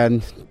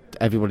 Again,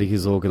 everybody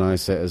who's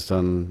organised it has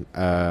done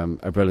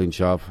a brilliant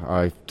job.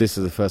 This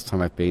is the first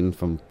time I've been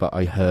but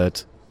I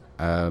heard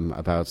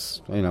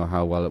about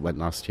how well it went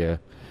last year.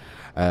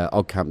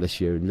 OggCamp this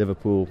year in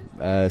Liverpool,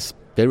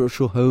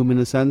 spiritual home in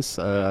a sense,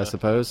 I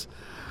suppose.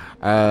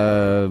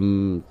 I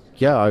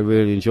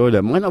really enjoyed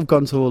it. Might not have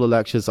gone to all the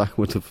lectures I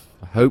would have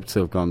hoped to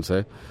have gone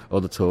to,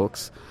 or the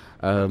talks.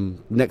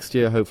 Next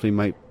year, hopefully,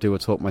 might do a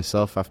talk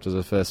myself after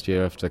the first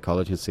year after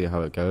college and see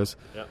how it goes.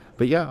 Yeah.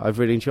 But I've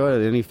really enjoyed it.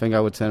 The only thing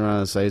I would turn around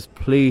and say is,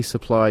 please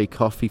supply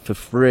coffee for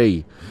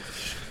free.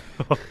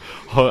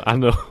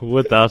 And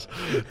with that,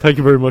 thank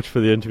you very much for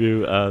the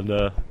interview,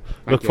 and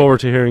look forward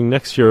to hearing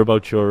next year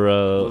about your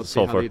we'll see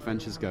software. How the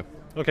adventures go.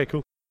 Okay,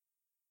 cool.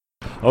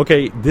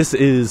 Okay, this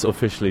is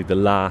officially the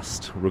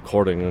last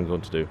recording I'm going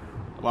to do.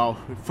 Wow,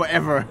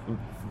 forever.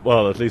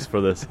 Well, at least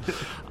for this.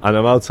 And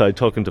I'm outside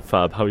talking to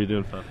Fab. How are you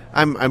doing, Fab?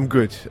 I'm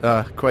good.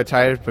 Quite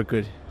tired, but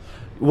good.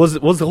 Was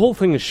the whole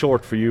thing as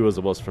short for you as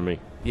it was for me?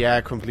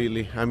 Yeah,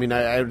 completely. I mean,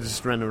 I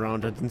just ran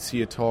around. I didn't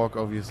see a talk,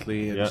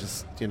 obviously. And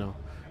just, and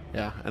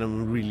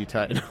I'm really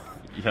tired.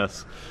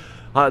 Yes.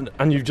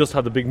 And you've just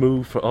had the big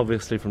move,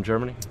 obviously, from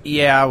Germany?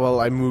 Yeah, well,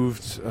 I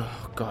moved,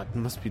 it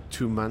must be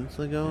 2 months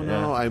ago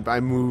now. I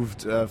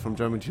moved from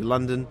Germany to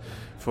London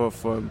for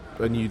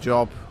a new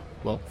job.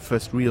 Well,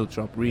 first real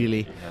job,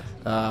 really.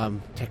 Yes.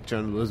 Tech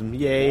journalism,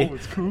 yay! Oh,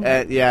 it's cool.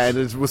 And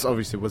it was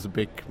obviously a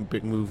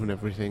big move and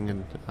everything,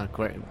 and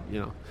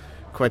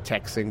quite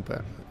taxing.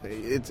 But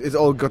it's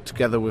all got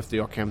together with the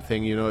OggCamp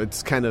thing.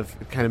 It's kind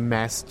of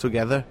massed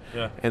together,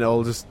 and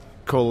all just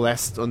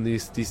coalesced on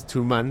these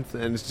 2 months,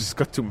 and it's just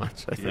got too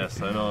much. I think.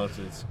 Yes, I know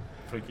it's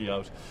freaky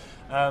out.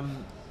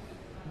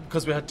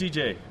 Because we had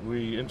DJ,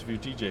 we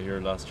interviewed DJ here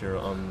last year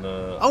on.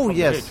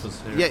 Yes,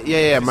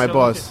 my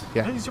boss.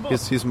 Yeah, he's your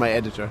boss. He's my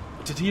editor.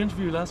 Did he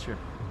interview you last year?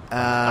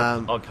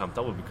 OggCamp,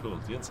 that would be cool.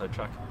 The inside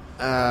track.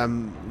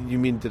 You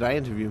mean did I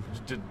interview?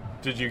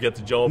 Did you get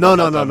the job? No,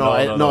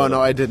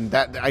 I didn't.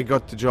 I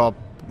got the job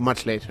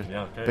much later.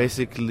 Yeah, okay.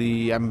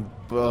 Basically, I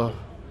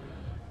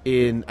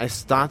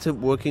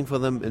started working for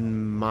them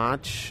in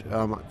March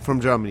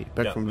from Germany,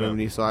 from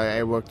Germany. So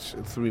I worked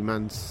 3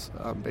 months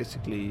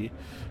basically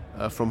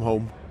from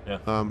home. Yeah.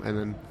 And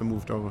then I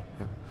moved over.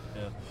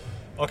 Yeah.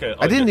 Okay.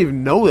 I didn't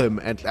even know him.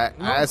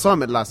 I saw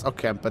him at last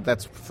OggCamp, but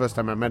that's the first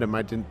time I met him.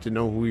 I didn't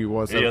know who he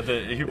was. Yeah,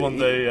 he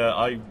won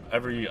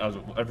every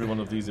one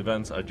of these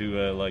events. I do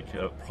a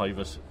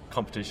private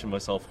competition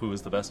myself. Who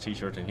is the best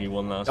T-shirt? And he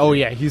won last year. Oh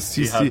yeah, he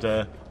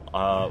had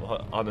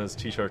on his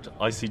T-shirt,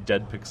 I see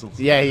dead pixels.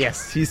 Yeah,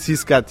 yes,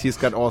 he's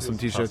got awesome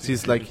T-shirts.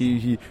 He's like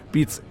he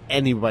beats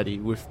anybody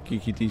with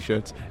geeky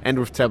T-shirts and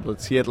with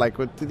tablets. He had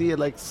did he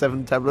have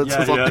 7 tablets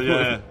or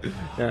something?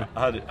 Yeah.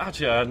 I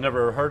had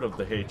never heard of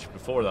the H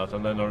before that,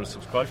 and then I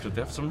subscribed to it.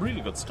 They have some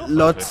really good stuff.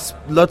 Lots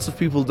of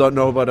people don't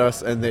know about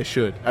us, and they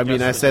should. I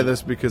mean, I say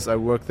this because I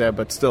work there,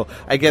 but still,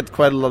 I get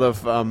quite a lot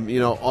of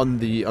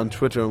on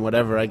Twitter and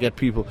whatever. I get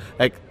people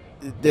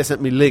they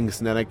sent me links,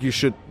 and they're like, you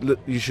should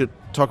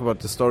talk about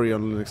the story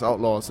on Linux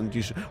Outlaws, and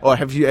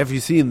have you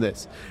seen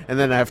this? And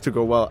then I have to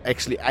go, well,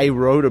 actually, I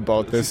wrote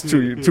about this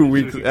two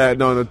weeks, no,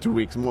 not 2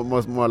 weeks,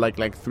 more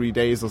like 3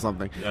 days or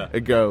something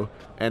ago,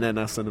 and then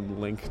I sent them the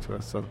link to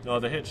us. So. No,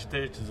 the H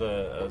is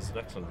an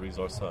excellent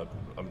resource.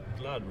 I'm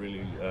glad,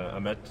 really. I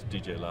met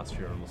DJ last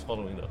year and was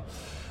following that.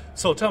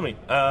 So tell me,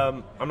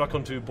 I'm not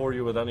going to bore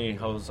you with any.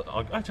 How was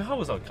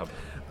OggCamp?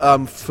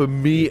 For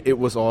me, it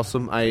was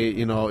awesome.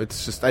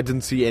 It's just I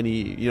didn't see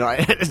any.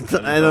 I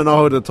don't know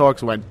how the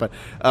talks went, but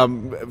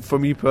for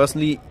me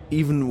personally,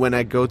 even when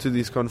I go to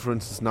these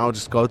conferences now,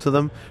 just go to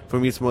them. For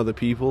me, it's more the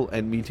people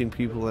and meeting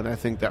people, and I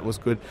think that was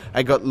good.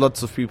 I got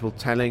lots of people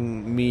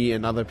telling me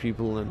and other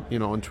people,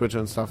 and on Twitter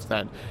and stuff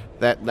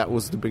that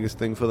was the biggest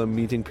thing for them,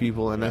 meeting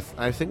people, and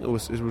I think it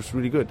was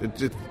really good.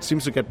 It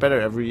seems to get better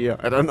every year.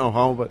 I don't know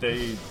how, but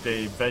the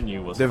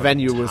venue was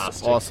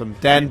awesome.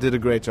 Dan did a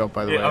great job,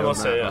 by the way. I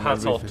must say,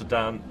 hats off to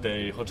Dan.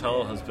 The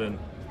hotel has been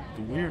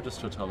the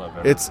weirdest hotel I've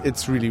ever.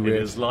 It's really weird.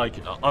 It is like,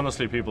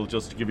 honestly, people,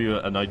 just to give you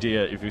an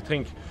idea, if you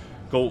think,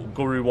 go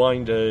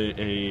rewind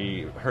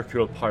a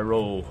Hercule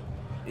Poirot.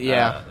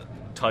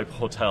 Type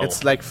hotel.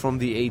 It's like from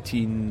the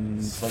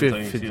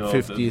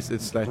 1850s.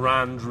 It's like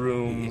grand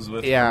rooms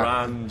with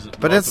grand.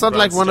 But it's not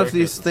like one of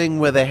these things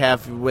where they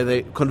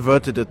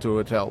converted it to a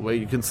hotel, where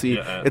you can see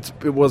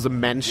it was a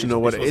mansion or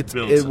what. It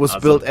was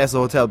built as a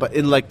hotel. But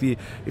in like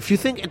if you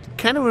think, it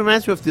kind of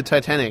reminds me of the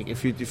Titanic.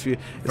 If you,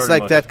 it's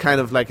like that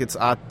kind of like, it's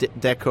Art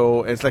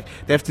Deco. It's like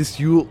they have this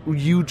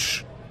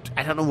huge.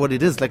 I don't know what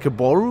it is, like a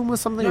ballroom or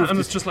something. Yeah, and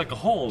it's just like a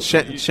hall.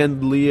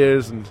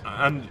 Chandeliers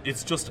and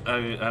it's just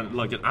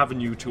like an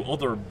avenue to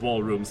other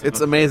ballrooms. It's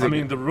amazing. I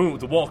mean, the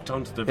walk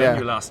down to the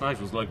venue last night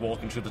was like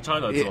walking through the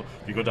twilight. So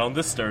you go down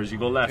this stairs, you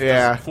go left.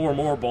 There's 4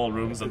 more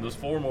ballrooms, and there's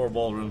 4 more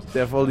ballrooms. They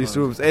have all these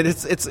rooms, and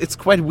it's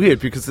quite weird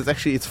because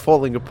it's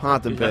falling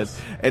apart a bit,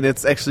 and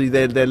it's actually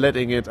they're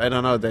letting it. I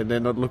don't know. They're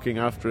not looking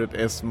after it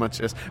as much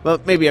as. Well,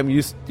 maybe I'm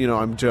used.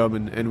 I'm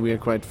German, and we are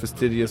quite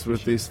fastidious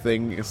with these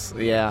things.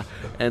 Yeah,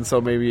 and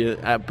so maybe.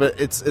 But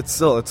it's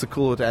still a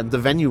cool hotel, and the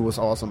venue was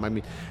awesome. I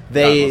mean,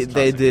 they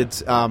did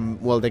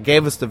they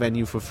gave us the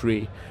venue for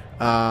free.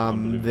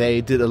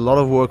 They did a lot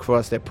of work for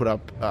us. They put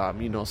up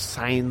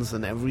signs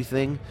and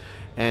everything,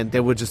 and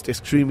they were just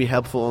extremely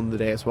helpful on the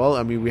day as well.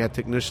 I mean, we had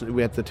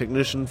the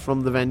technician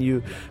from the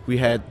venue. We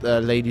had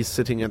ladies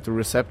sitting at the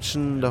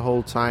reception the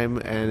whole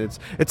time, and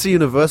it's a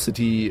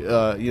university.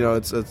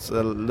 It's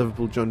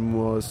Liverpool John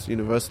Moores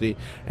University,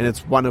 and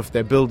it's one of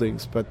their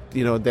buildings. But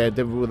they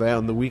were there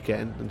on the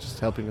weekend and just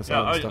helping us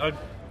out and stuff.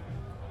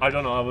 I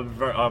don't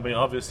know. I mean,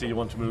 obviously, you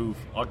want to move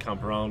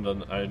OggCamp around,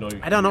 and I know.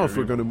 I don't know if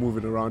we're going to move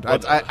it around.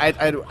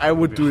 I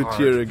would do it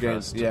here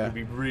again. Yeah, it'd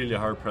be really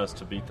hard pressed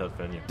to beat that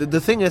venue. The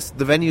thing is,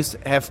 the venues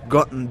have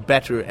gotten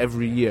better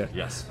every year.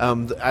 Yes. I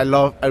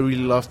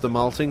really loved the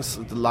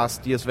Maltings, the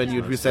last year's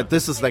venue. We said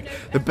this is like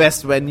the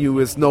best venue.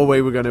 Is no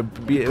way we're going to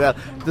be. Well,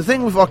 the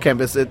thing with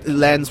OggCamp is it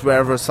lands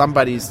wherever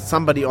somebody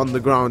on the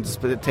ground is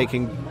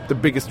taking the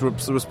biggest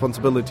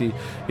responsibility.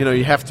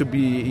 You have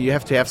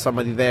to have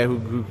somebody there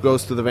who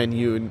goes to the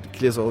venue and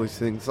clears all these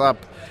things up,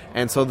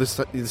 and so this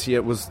year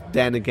it was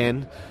Dan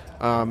again.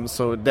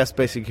 So that's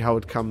basically how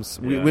it comes.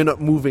 We're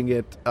not moving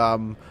it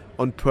on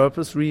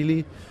purpose,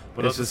 really.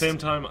 But at the same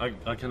time,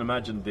 I can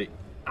imagine the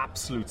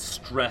absolute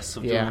stress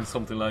of doing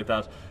something like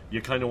that.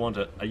 You kind of want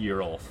a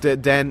year off.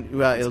 Dan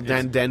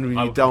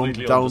really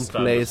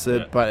downplays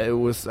it, but it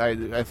was.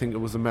 I think it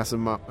was a massive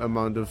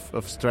amount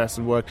of stress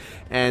and work.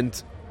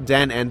 And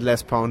Dan and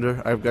Les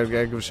Pounder, I've got to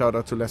give a shout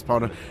out to Les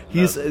Pounder.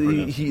 He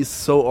is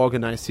so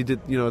organized. He did,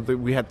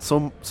 we had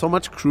so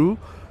much crew.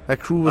 That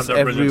crew was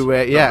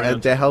everywhere,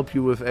 and they help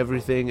you with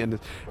everything, and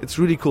it's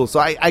really cool. So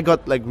I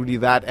got like really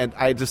that, and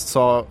I just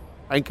saw.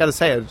 I gotta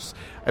say,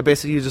 I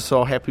basically just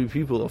saw happy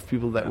people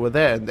that were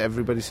there, and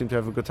everybody seemed to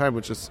have a good time,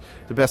 which is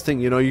the best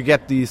thing. You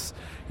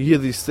hear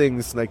these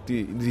things like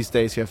these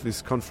days. You have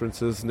these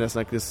conferences, and there's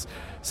like this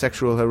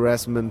sexual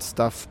harassment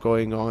stuff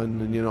going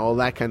on, and all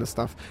that kind of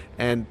stuff.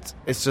 And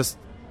it's just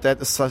that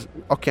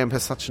OggCamp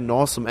has such an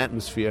awesome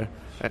atmosphere.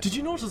 Did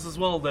you notice as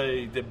well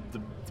the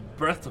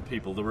breadth of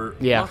people? There were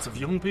lots of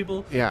young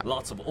people,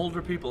 lots of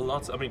older people,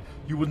 I mean,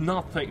 you would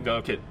not think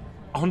that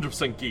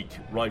 100% geek,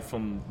 right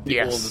from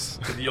the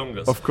oldest to the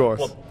youngest. Of course.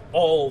 But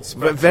all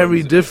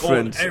very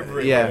different.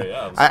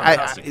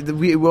 Fantastic.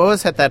 We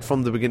always had that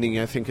from the beginning.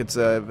 I think it's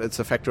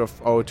a factor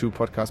of our 2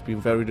 podcasts being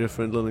very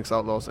different. Linux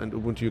Outlaws and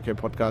Ubuntu UK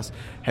podcast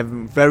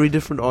having very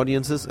different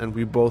audiences, and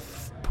we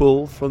both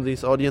pull from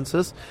these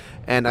audiences.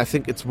 And I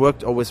think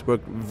always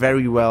worked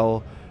very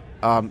well.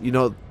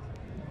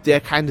 They're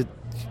kind of.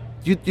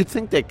 You'd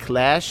think they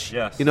clash,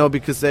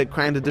 because they're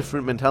kind of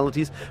different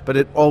mentalities, but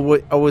it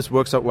always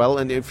works out well.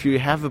 And if you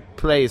have a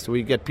place where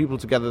you get people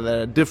together that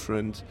are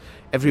different,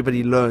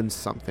 everybody learns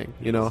something,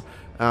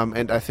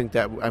 and I think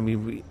that,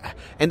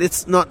 and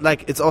it's not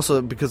like, it's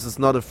also because it's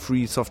not a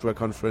free software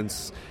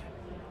conference.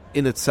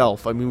 in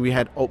itself. I mean, we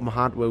had open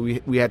hardware,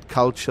 we had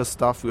culture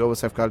stuff, we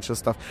always have culture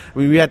stuff. I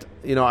mean, we had,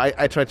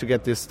 I tried to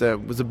get this,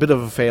 it was a bit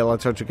of a fail, I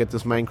tried to get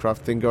this Minecraft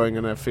thing going,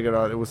 and I figured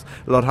out it was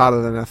a lot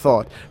harder than I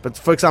thought. But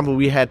for example,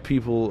 we had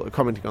people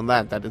commenting on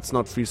that it's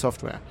not free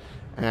software.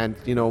 And,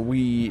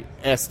 we,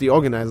 as the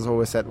organizers,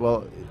 always said,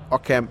 well,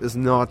 OggCamp is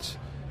not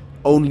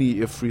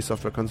only a free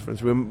software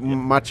conference. We're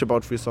much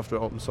about free software,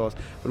 open source,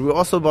 but we're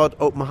also about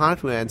open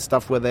hardware and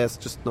stuff where there's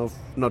just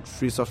not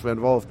free software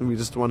involved, and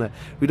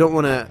we don't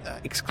want to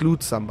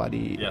exclude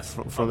somebody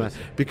from that,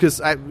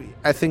 because I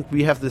think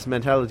we have this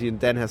mentality, and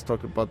Dan has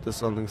talked about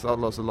this on Linux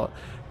Outlaws a lot,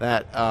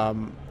 that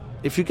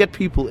if you get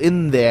people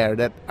in there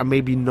that are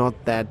maybe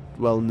not that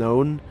well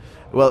known,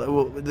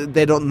 well,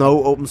 they don't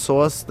know open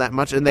source that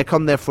much, and they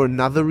come there for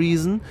another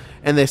reason,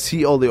 and they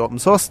see all the open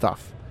source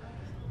stuff,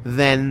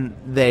 then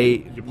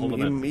you pull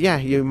them in. Yeah,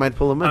 you might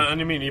pull them in.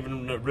 And I mean,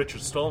 even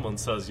Richard Stallman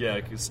says,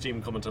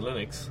 Steam coming to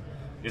Linux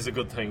is a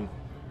good thing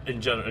in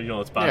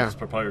general. It's bad as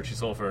proprietary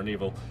software and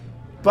evil.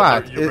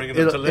 But you're bringing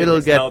them to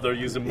Linux, now they're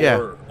using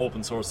more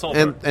open source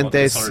software. And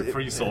there's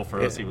free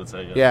software, as he would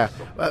say. Yeah.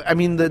 Well, I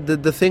mean,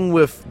 the thing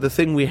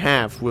we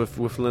have with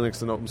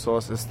Linux and open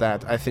source is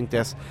that I think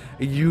there's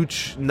a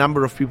huge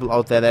number of people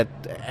out there that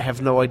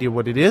have no idea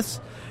what it is,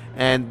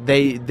 and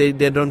they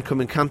don't come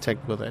in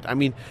contact with it. I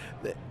mean,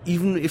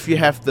 even if you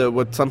have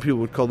what some people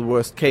would call the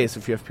worst case,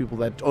 if you have people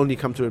that only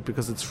come to it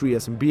because it's free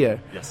as in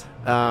beer, yes,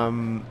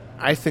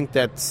 I think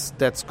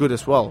that's good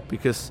as well,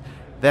 because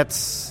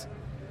that's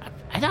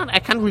I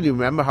can't really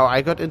remember how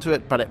I got into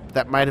it, but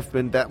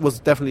that was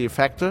definitely a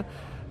factor.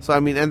 So I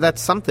mean, and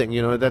that's something,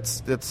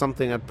 that's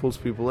something that pulls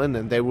people in,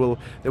 and they will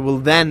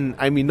then,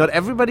 I mean, not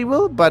everybody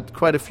will, but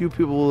quite a few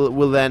people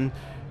will then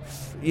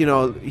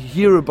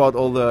hear about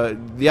all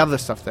the other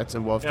stuff that's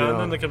involved. Yeah, and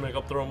then they can make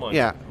up their own mind.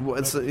 Yeah,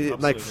 it's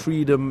like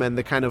freedom and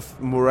the kind of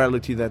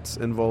morality that's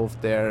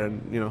involved there,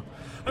 and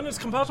And it's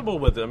compatible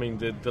with, I mean,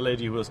 the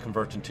lady who was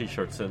converting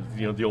T-shirts and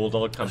the old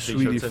OggCamp T-shirts. It's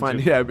really fun.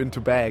 Yeah, I'm into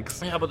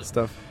bags. Yeah, but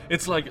stuff.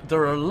 It's like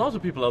there are a lot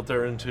of people out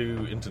there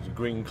into the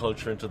green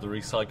culture, into the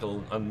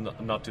recycle and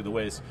not do the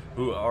waste,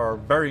 who are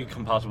very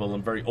compatible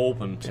and very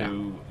open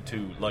to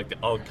like the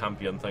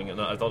OggCampion thing.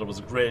 And I thought it was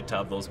great to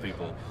have those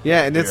people.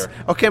 Yeah, and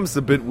OggCamp's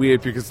a bit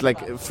weird because,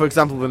 like, for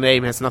example, the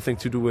name has nothing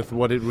to do with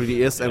what it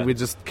really is, and we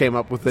just came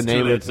up with the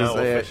name.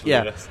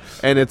 Yes.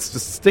 And it's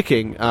just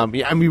sticking. I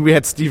mean, we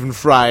had Stephen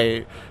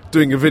Fry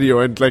doing a video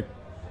and like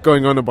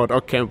going on about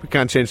OggCamp. We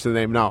can't change the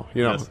name now.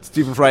 Yes.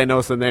 Stephen Fry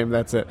knows the name.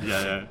 That's it.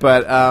 Yeah.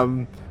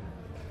 But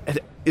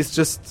it's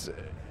just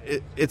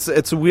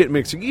it's a weird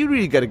mix. You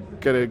really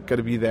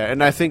gotta be there.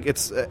 And I think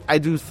I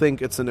do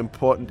think it's an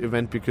important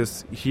event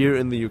because here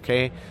in the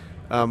UK,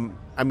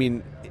 I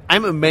mean,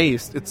 I'm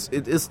amazed.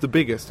 It is the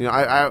biggest.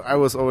 I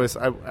was always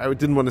I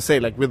didn't want to say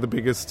like we're the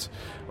biggest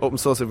open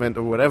source event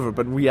or whatever,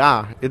 but we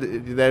are.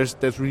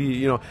 There's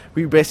really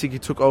we basically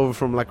took over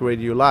from like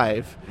Radio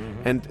Live,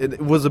 and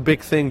it was a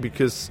big thing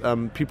because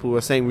people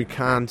were saying we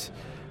can't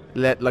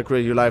let like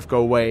Radio Live go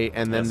away,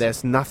 and then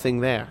there's nothing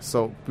there.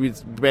 So we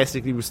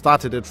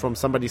started it from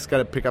somebody's got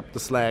to pick up the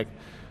slack.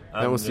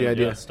 That was the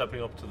idea. Yeah,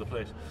 stepping up to the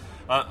plate.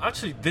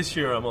 Actually, this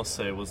year I must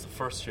say was the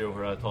first year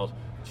where I thought,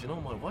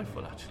 my wife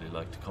would actually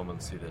like to come and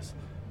see this.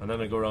 And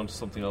then I go around to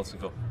something else and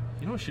go,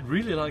 she'd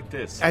really like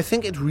this. I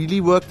think it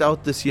really worked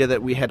out this year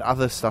that we had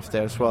other stuff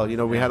there as well.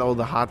 We had all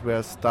the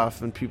hardware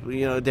stuff, and people,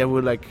 they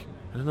were like,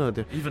 I don't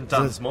know. Even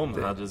Dan's mum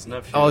had his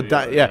nephew. Oh,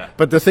 yeah.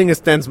 But the thing is,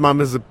 Dan's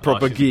mum is a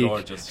proper geek.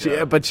 Gorgeous,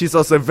 but she's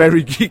also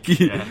very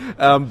geeky.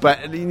 Yeah.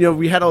 But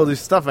we had all this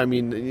stuff. I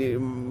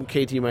mean,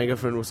 Katie, my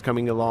girlfriend, was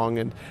coming along,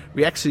 and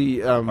we actually.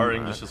 Her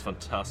English is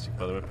fantastic,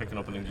 by the way. Picking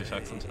up an English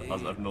accent,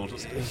 as I've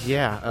noticed.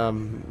 Yeah.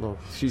 Well,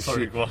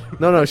 Sorry, go on.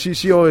 No.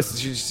 She always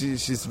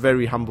she's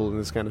very humble in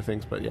this kind of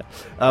things. But yeah,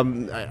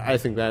 I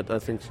think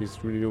she's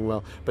really doing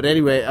well. But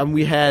anyway,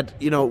 we had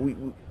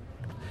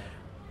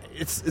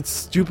It's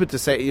stupid to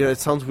say, it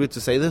sounds weird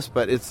to say this,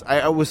 but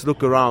I always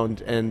look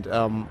around, and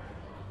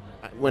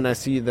when I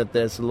see that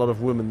there's a lot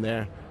of women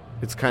there,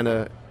 it's kind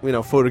of,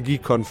 for a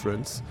geek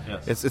conference,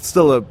 it's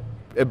still a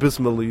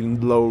abysmally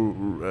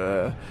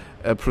low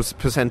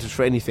percentage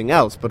for anything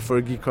else, but for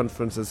a geek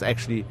conference it's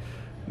actually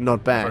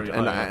not bad,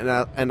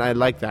 and I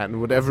like that.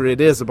 And whatever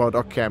it is about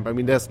OggCamp, I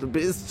mean, there's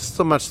just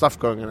so much stuff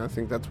going on. I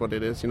think that's what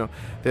it is.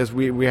 There's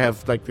we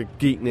have like the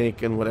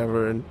Geeknik and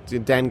whatever, and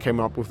Dan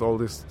came up with all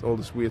this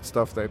weird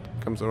stuff that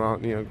comes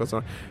around. Goes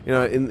on.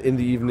 In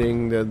the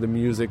evening, the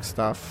music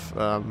stuff.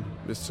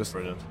 It's just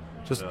brilliant.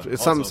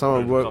 It's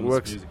some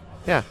works. Music.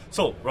 Yeah.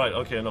 So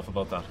okay, enough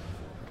about that.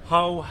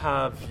 How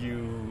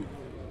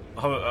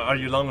are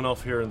you long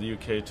enough here in the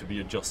UK to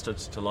be adjusted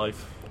to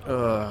life?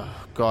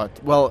 God.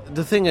 Well,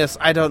 the thing is,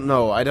 I don't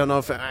know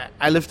if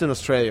I lived in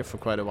Australia for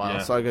quite a while,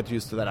 so I got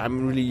used to that.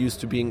 I'm really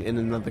used to being in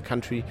another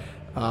country.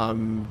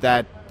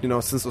 That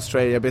since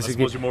Australia,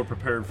 basically. I suppose you're more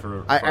prepared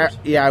for.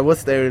 I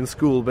was there in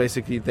school.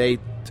 Basically,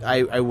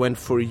 I went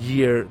for a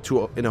year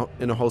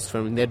in a host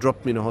family. They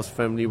dropped me in a host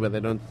family where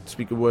they don't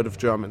speak a word of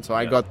German, so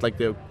I got like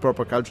the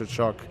proper culture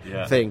shock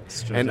thing.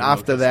 And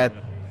after that,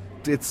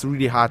 it's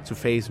really hard to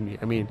phase me.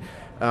 I mean.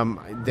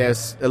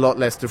 there's a lot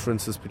less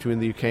differences between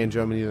the UK and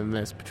Germany than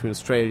there's between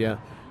Australia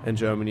and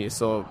Germany.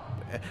 So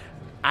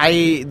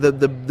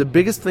the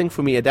biggest thing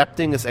for me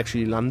adapting is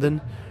actually London,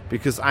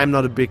 because I'm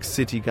not a big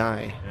city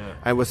guy.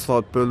 I always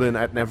thought Berlin,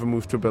 I'd never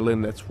move to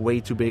Berlin, that's way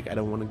too big, I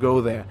don't want to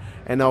go there.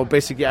 And now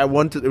basically I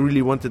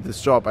really wanted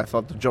this job. I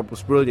thought the job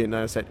was brilliant,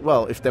 and I said,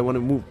 well, if they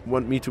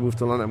want me to move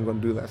to London, I'm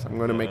going to do that. I'm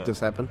going to make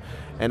this happen.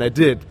 And I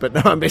did, but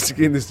now I'm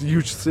basically in this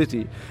huge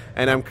city,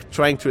 and I'm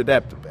trying to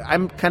adapt.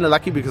 I'm kind of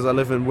lucky because I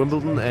live in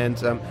Wimbledon,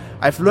 and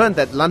I've learned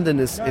that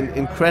London is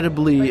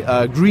incredibly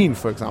green,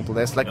 for example.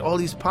 There's like all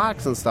these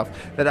parks and stuff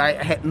that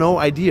I had no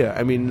idea.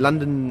 I mean,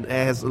 London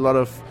has a lot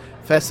of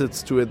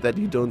facets to it that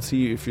you don't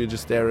see if you're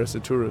just there as a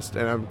tourist,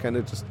 and I'm kind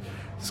of just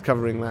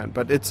discovering that.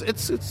 But it's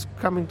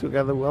coming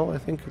together well. I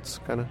think it's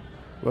kind of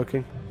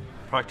working.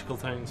 Practical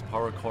things,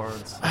 power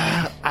cords.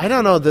 I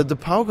don't know. The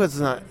power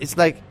cords. It's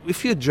like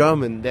if you're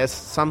German, there's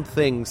some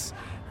things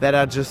that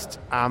are just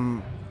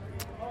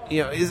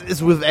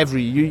it's with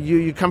every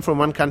you come from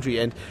one country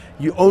and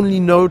you only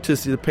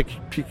notice the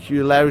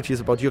peculiarities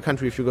about your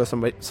country if you go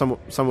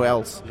somewhere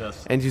else.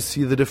 Yes. And you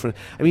see the difference.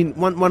 I mean,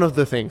 one of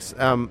the things,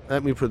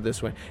 let me put it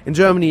this way: in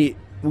Germany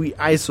we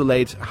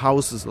isolate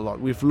houses a lot.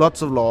 We have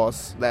lots of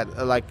laws that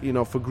are like,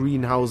 for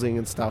green housing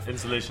and stuff,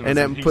 insulation, and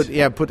then put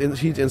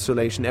heat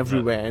insulation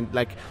everywhere. And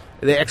like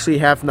they actually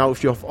have now,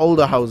 if you have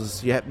older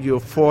houses, you're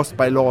forced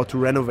by law to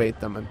renovate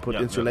them and put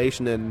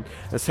insulation in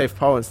and save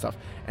power and stuff.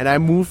 And I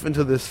moved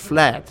into this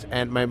flat,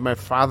 and my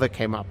father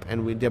came up,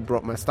 and they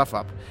brought my stuff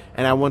up,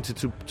 and I wanted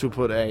to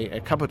put a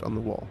cupboard on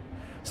the wall.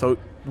 So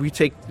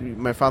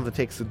my father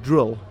takes a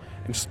drill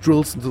and just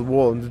drills into the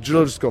wall, and the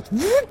drill just goes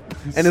whoop,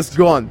 and it's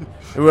gone.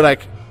 And we're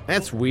like,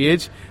 that's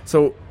weird.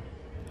 So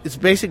it's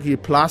basically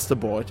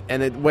plasterboard,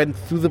 and it went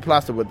through the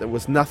plasterboard. There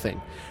was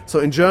nothing. So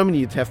in Germany,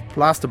 you'd have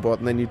plasterboard,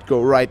 and then you'd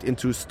go right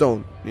into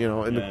stone,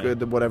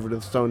 the whatever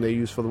the stone they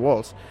use for the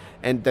walls,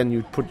 and then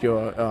you'd put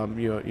your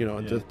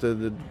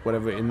the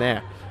whatever in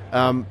there.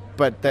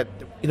 But that,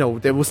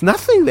 there was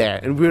nothing there,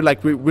 and we're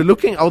like, we're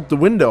looking out the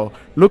window,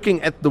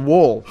 looking at the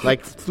wall,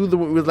 like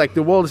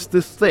the wall is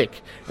this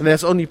thick, and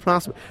there's only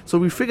plaster. So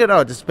we figured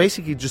out it's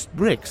basically just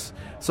bricks.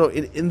 So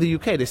in the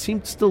UK, they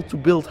seem still to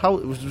build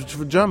houses, which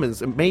for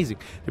Germans, amazing.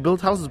 They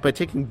build houses by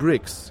taking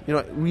bricks,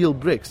 real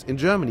bricks. In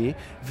Germany,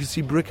 if you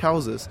see brick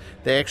houses,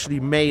 they're actually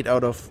made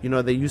out of,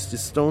 they use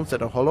these stones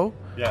that are hollow.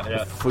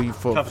 For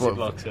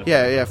blocks,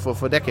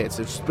 for decades.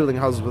 They're just building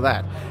houses with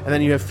that. And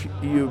then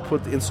you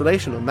put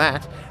insulation on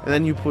that, and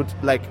then you put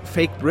like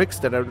fake bricks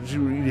that are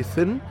really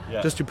thin,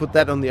 just to put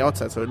that on the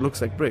outside so it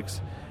looks like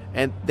bricks.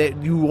 And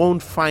you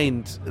won't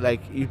find,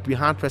 you'd be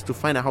hard-pressed to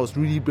find a house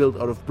really built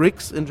out of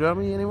bricks in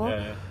Germany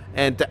anymore.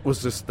 And that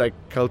was just like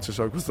culture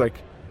shock. It was like,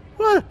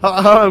 what?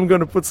 How I'm going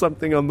to put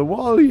something on the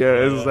wall here?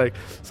 It was like,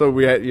 so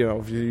we had,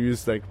 you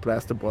used like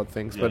plasterboard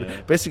things.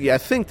 But basically, I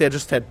think they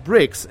just had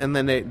bricks, and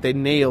then they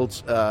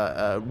nailed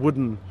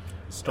wooden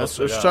struts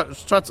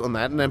on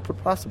that, and then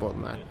put plasterboard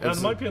on that. And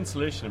there might be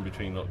insulation in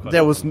between.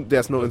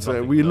 There's no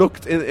insulation. We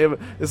looked in.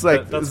 It's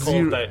like that's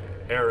called the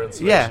air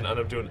insulation, and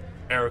I'm doing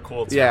air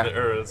quotes.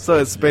 So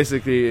it's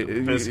basically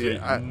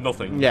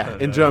nothing.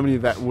 In Germany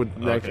that would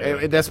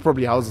there's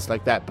probably houses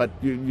like that, but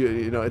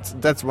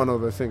that's one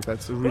of the things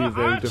that's really very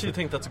different. I actually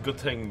think that's a good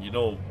thing.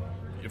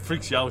 It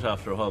freaks you out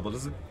after a while, but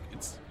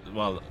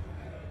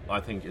I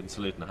think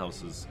insulating a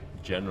house is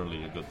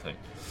generally a good thing.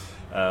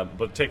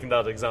 But taking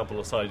that example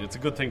aside, it's a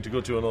good thing to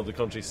go to another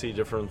country, see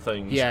different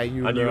things,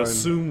 and you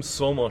assume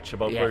so much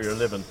about where you're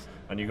living,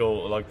 and you go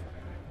like.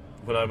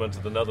 When I went to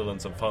the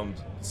Netherlands and found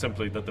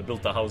simply that they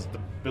built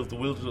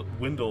the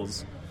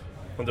windows.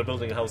 When they're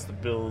building a house, they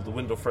build the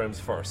window frames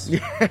first,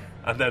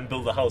 and then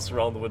build the house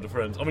around the window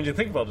frames. I mean, you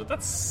think about it,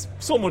 that's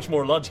so much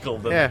more logical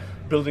than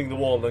building the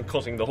wall and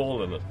cutting the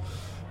hole in it.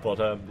 But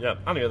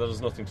anyway, that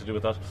has nothing to do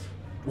with that.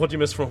 What do you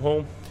miss from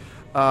home?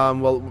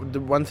 Well, the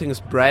one thing is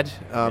bread.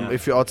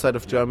 If you're outside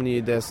of Germany,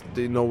 there's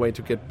no way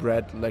to get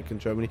bread like in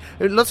Germany.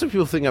 Lots of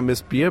people think I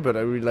miss beer, but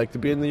I really like the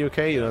beer in the UK.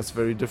 It's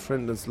very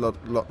different. There's a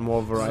lot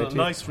more variety. So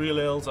nice real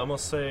ales. I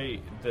must say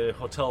the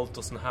hotel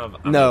doesn't have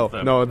any of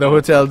them. No, the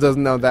hotel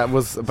doesn't know that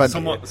was. But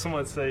some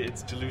might say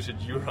it's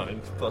diluted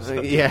urine. But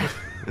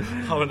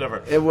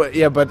however.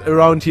 But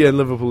around here in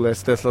Liverpool,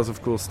 there's lots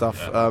of cool stuff.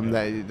 I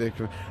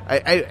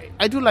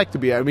do like the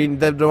beer. I mean,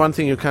 the one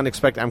thing you can't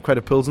expect. I'm quite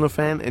a Pilsner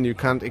fan, and you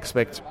can't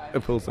expect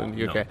a Pilsner in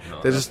the UK.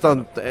 No, they just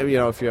don't.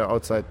 If you're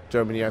outside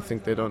Germany, I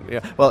think they don't.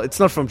 Yeah. Well, it's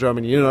not from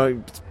Germany.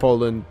 It's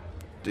Poland,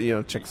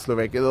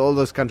 Czechoslovakia, all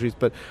those countries.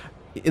 But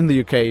in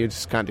the UK, you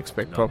just can't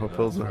expect proper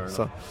Pilsner.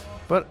 So,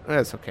 but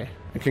it's okay.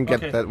 I can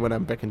get that when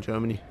I'm back in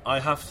Germany. I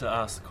have to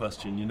ask the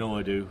question.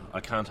 I do. I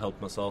can't help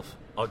myself.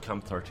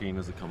 OggCamp13,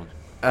 is it coming?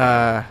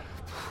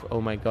 Oh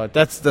my God,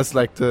 that's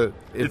like the.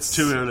 It's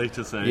too early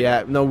to say.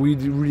 Yeah, no, we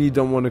really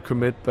don't want to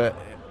commit, but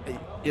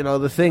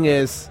the thing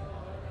is,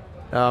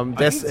 I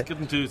think it's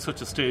getting to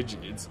such a stage.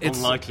 It's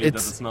unlikely that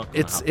it's not.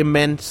 It's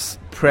immense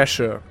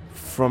pressure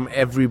from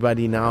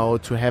everybody now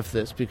to have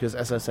this, because,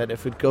 as I said,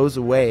 if it goes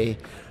away,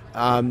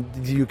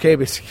 the UK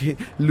basically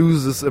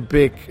loses a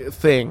big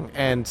thing.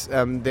 And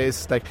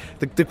there's like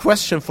the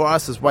question for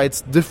us is why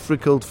it's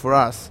difficult for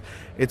us.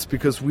 It's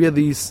because we're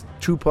these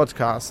two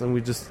podcasts and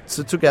we just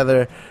sit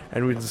together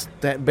and we just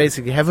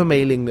basically have a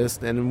mailing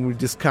list and we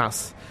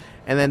discuss.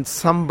 And then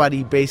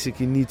somebody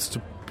basically needs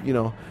to,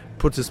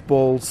 put his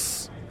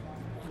balls.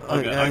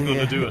 I'm going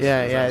to do it.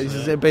 Yeah.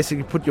 Just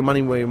basically put your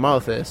money where your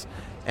mouth is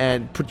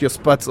and put your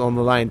spuds on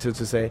the line, to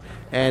say.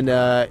 And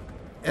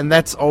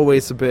that's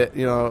always a bit,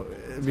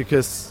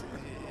 because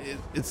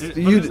it's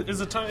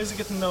is it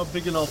getting now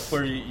big enough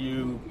where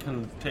you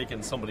can take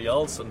in somebody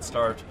else and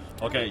start?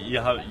 Okay, you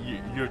have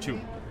your two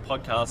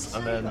podcasts,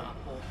 and then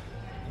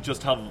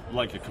just have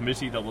like a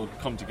committee that will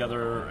come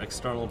together,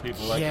 external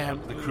people, like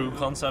the crew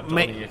concept,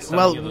 only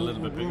extending it a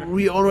little bit bigger.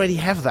 We already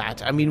have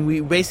that. I mean, we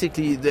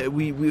basically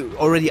we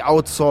already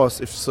outsource,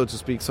 if so to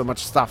speak, so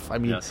much stuff. I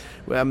mean,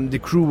 the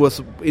crew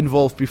was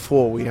involved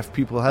before. We have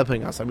people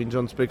helping us. I mean,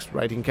 John Spriggs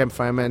writing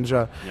Campfire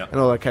Manager and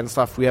all that kind of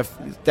stuff.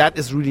 That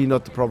is really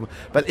not the problem.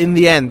 But in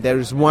the end, there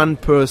is one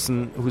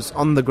person who's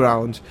on the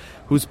ground,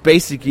 who's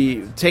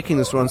basically taking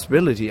this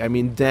responsibility. I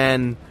mean,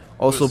 Dan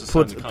also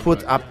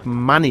put up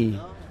money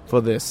for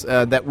this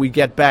that we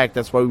get back.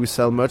 That's why we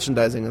sell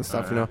merchandising and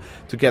stuff,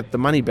 to get the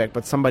money back.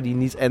 But somebody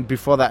needs, and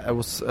before that it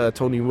was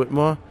Tony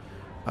Whitmore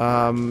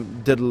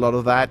did a lot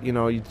of that.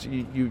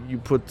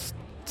 You put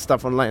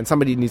stuff online.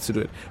 Somebody needs to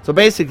do it. So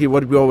basically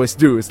what we always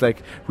do is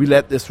like we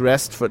let this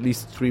rest for at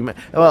least 3 months.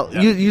 Well,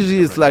 usually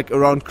it's like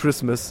around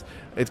Christmas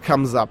it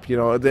comes up.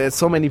 There's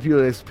so many people.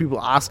 There's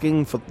people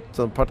asking for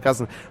the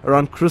podcast, and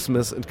around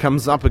Christmas it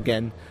comes up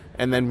again.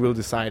 And then we'll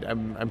decide.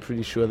 I'm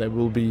pretty sure there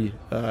will be.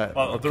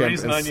 The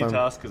reason I need to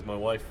ask is my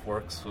wife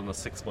works on a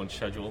 6-month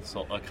schedule,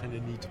 so I kind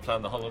of need to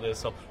plan the holidays.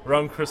 So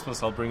around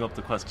Christmas, I'll bring up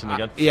the question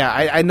again.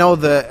 I know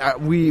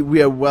that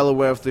we are well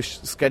aware of the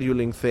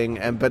scheduling thing,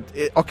 but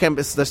OggCamp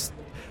is just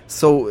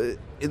so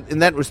in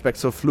that respect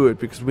so fluid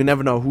because we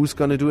never know who's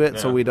going to do it,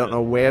 so we don't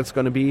know where it's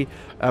going to be.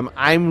 I'm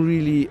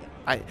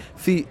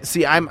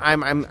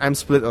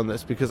split on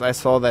this because I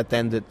saw that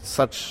Dan did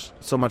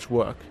so much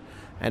work.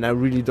 And I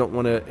really don't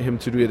want him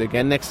to do it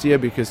again next year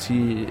because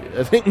he,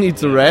 I think,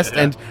 needs a rest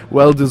and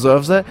well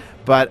deserves it.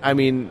 But, I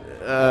mean,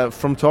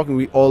 from talking,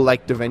 we all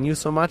like the venue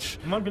so much.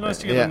 It might be nice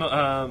to get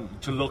him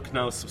to look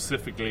now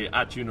specifically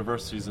at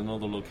universities and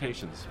other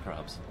locations,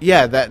 perhaps.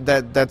 Yeah,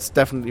 that's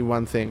definitely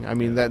one thing. I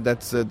mean,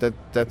 that's a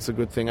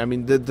good thing. I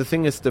mean, the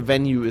thing is the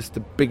venue is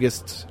the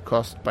biggest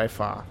cost by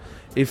far.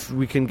 If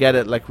we can get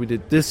it like we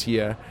did this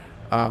year,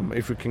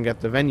 if we can get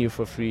the venue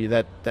for free,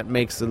 that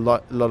makes a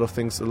lot of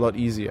things a lot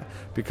easier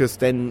because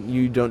then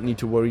you don't need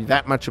to worry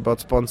that much about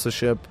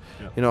sponsorship.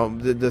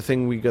 The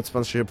thing we got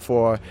sponsorship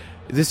for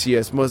this year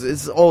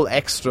it's all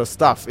extra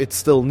stuff. It's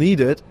still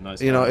needed.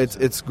 Nice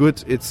it's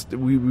good.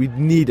 We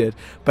need it,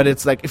 but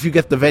it's like if you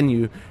get the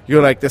venue,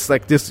 you're like there's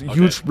like this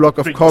huge block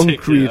of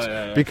concrete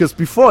because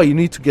before you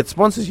need to get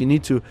sponsors, you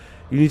need to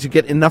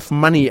get enough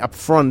money up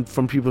front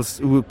from people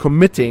who are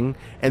committing,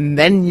 and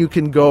then you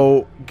can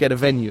go get a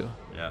venue.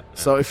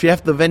 So if you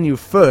have the venue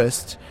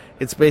first,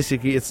 it's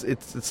basically it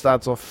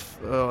starts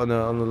off on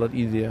a lot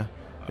easier,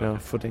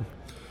 footing.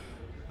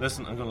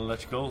 Listen, I'm going to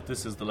let you go.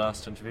 This is the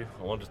last interview.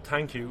 I want to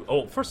thank you.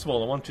 Oh, first of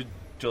all, I want to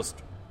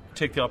just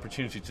take the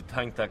opportunity to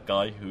thank that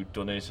guy who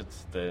donated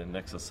the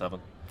Nexus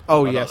 7.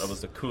 Oh, yes. That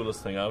was the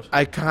coolest thing out.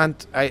 I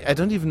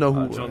don't even know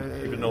who. I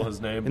don't even know his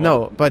name.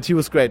 No, but he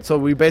was great. So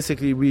we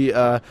basically,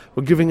 were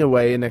giving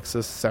away a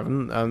Nexus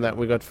 7 that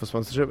we got for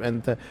sponsorship,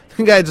 and the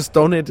guy just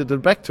donated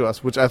it back to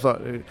us, which I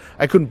thought,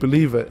 I couldn't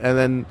believe it. And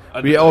then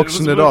we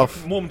auctioned it off. It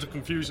was a moment of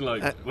confusion,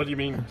 like, what do you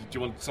mean? Do you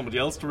want somebody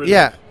else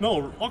to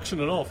No, auction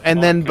it off.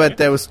 And then, but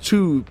there was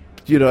two...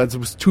 it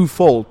was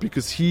twofold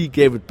because he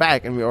gave it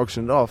back and we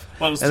auctioned it off.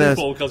 Well, it was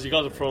twofold because you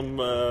got it from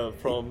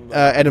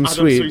Adam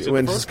Sweet,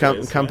 when his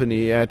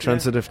company,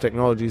 Transitive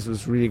Technologies,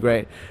 was really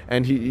great,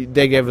 and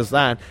they gave us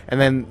that,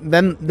 and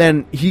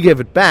then he gave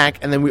it back,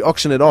 and then we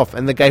auctioned it off,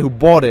 and the guy who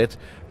bought it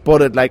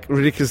like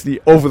ridiculously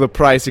over the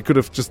price. He could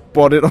have just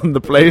bought it on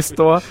the Play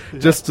Store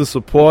just to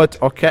support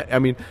OggCamp. I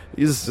mean,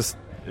 it's just.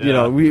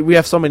 We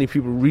have so many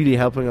people really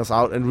helping us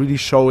out and really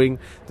showing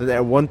that they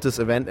want this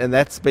event, and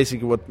that's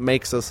basically what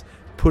makes us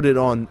put it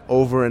on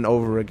over and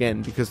over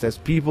again, because there's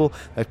people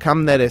that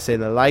come there, they say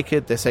they like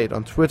it, they say it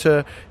on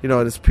Twitter,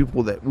 there's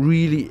people that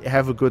really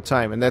have a good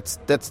time, and that's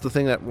the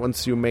thing that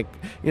once you make,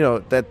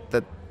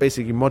 that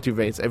basically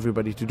motivates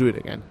everybody to do it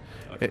again.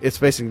 Okay. It's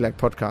basically like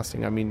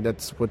podcasting. I mean,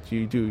 that's what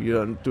you do. You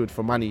don't do it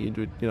for money. You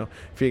do it,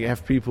 if you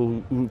have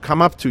people who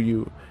come up to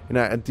you,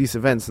 at these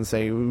events and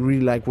say, we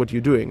really like what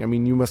you're doing. I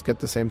mean, you must get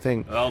the same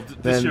thing. Well,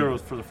 this year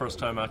was for the first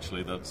time,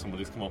 actually, that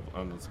somebody's come up,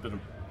 and it's been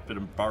a bit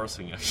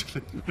embarrassing,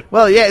 actually.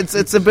 Well, yeah,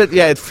 it's a bit,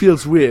 it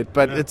feels weird,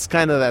 but it's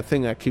kind of that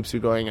thing that keeps you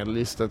going. At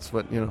least that's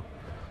what,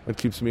 what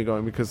keeps me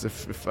going, because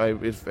if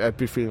I'd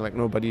be feeling like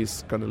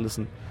nobody's going to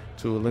listen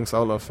to Links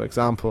Outlaw, for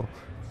example,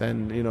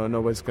 then,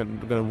 nobody's going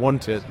to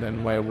want it,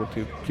 then why would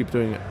you keep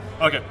doing it?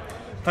 Okay.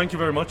 Thank you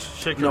very much.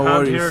 Shake your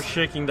hand here,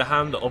 shaking the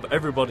hand of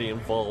everybody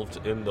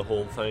involved in the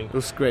whole thing. It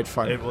was great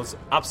fun. It was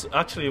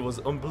actually it was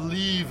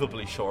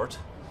unbelievably short.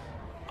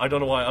 I don't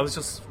know why. I was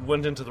just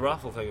went into the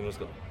raffle thing and was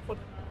going, what?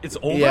 It's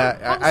over?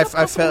 Yeah, I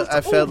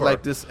felt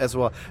like this as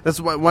well. That's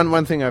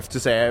one thing I have to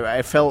say.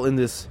 I fell in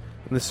this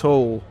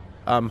hole.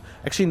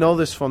 Actually know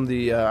this from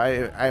the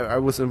I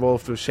was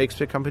involved with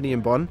Shakespeare Company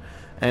in Bonn,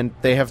 and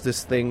they have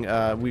this thing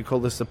we call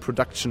this the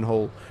production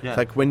hole. Yeah. It's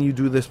like when you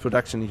do this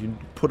production, you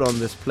put on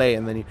this play,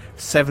 and then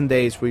 7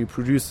 days where you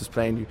produce this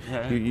play, and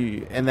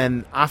you and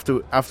then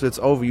after it's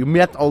over, you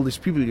met all these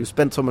people, you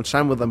spent so much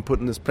time with them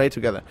putting this play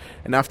together,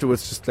 and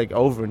afterwards just like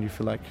over, and you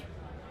feel like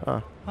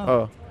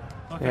okay.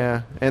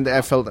 Yeah, and I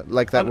felt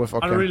like that with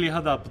OggCamp. I really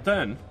had that, but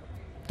then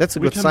that's a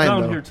good sign, though.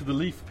 We came down here to the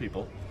Leaf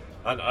people,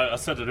 and I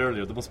said it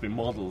earlier, there must be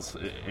models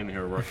in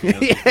here working.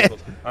 Yes.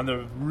 And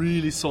they're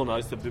really so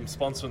nice. They've been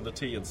sponsoring the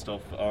tea and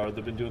stuff, or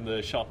they've been doing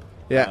the shop.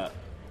 Yeah,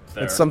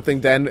 it's something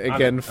Dan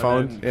again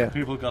found. And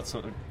people got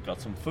some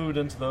food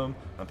into them,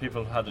 and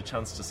people had a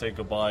chance to say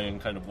goodbye and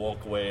kind of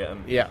walk away,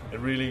 and it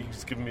really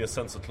just given me a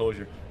sense of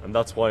closure. And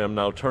that's why I'm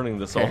now turning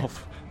this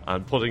off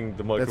and putting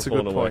the microphone That's a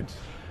good away. point.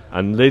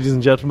 And ladies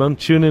and gentlemen,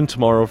 tune in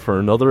tomorrow for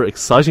another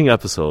exciting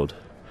episode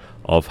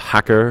of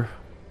Hacker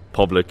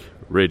Public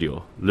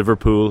Radio.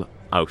 Liverpool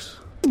out.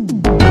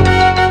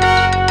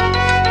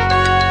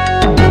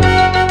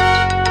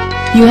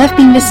 You have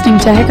been listening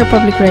to Hacker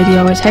Public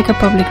Radio at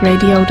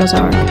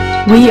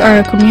hackerpublicradio.org. We are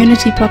a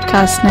community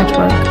podcast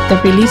network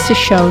that releases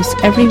shows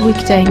every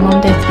weekday,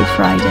 Monday through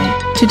Friday.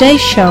 Today's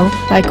show,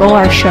 like all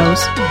our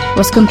shows,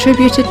 was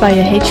contributed by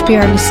a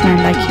HPR listener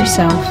like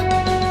yourself.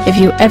 If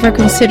you ever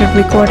considered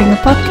recording a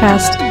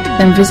podcast,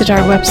 then visit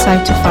our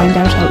website to find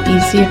out how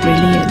easy it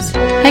really is.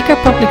 Hacker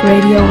Public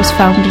Radio was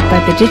founded by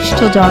the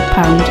Digital Dog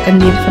Pound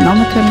and the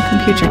Infonomicon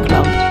Computer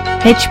Club.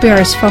 HPR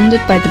is funded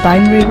by the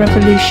Binary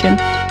Revolution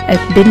at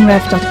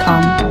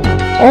binrev.com.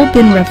 All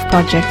BinRev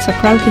projects are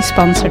proudly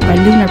sponsored by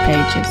Lunar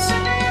Pages.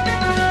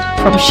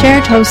 From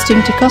shared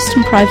hosting to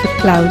custom private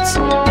clouds,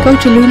 go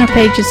to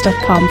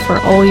lunarpages.com for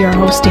all your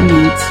hosting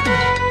needs.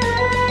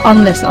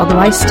 Unless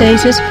otherwise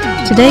stated,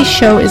 today's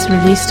show is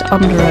released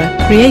under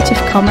a Creative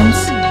Commons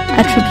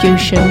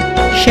Attribution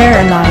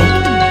Share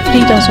Alike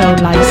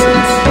 3.0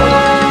 license.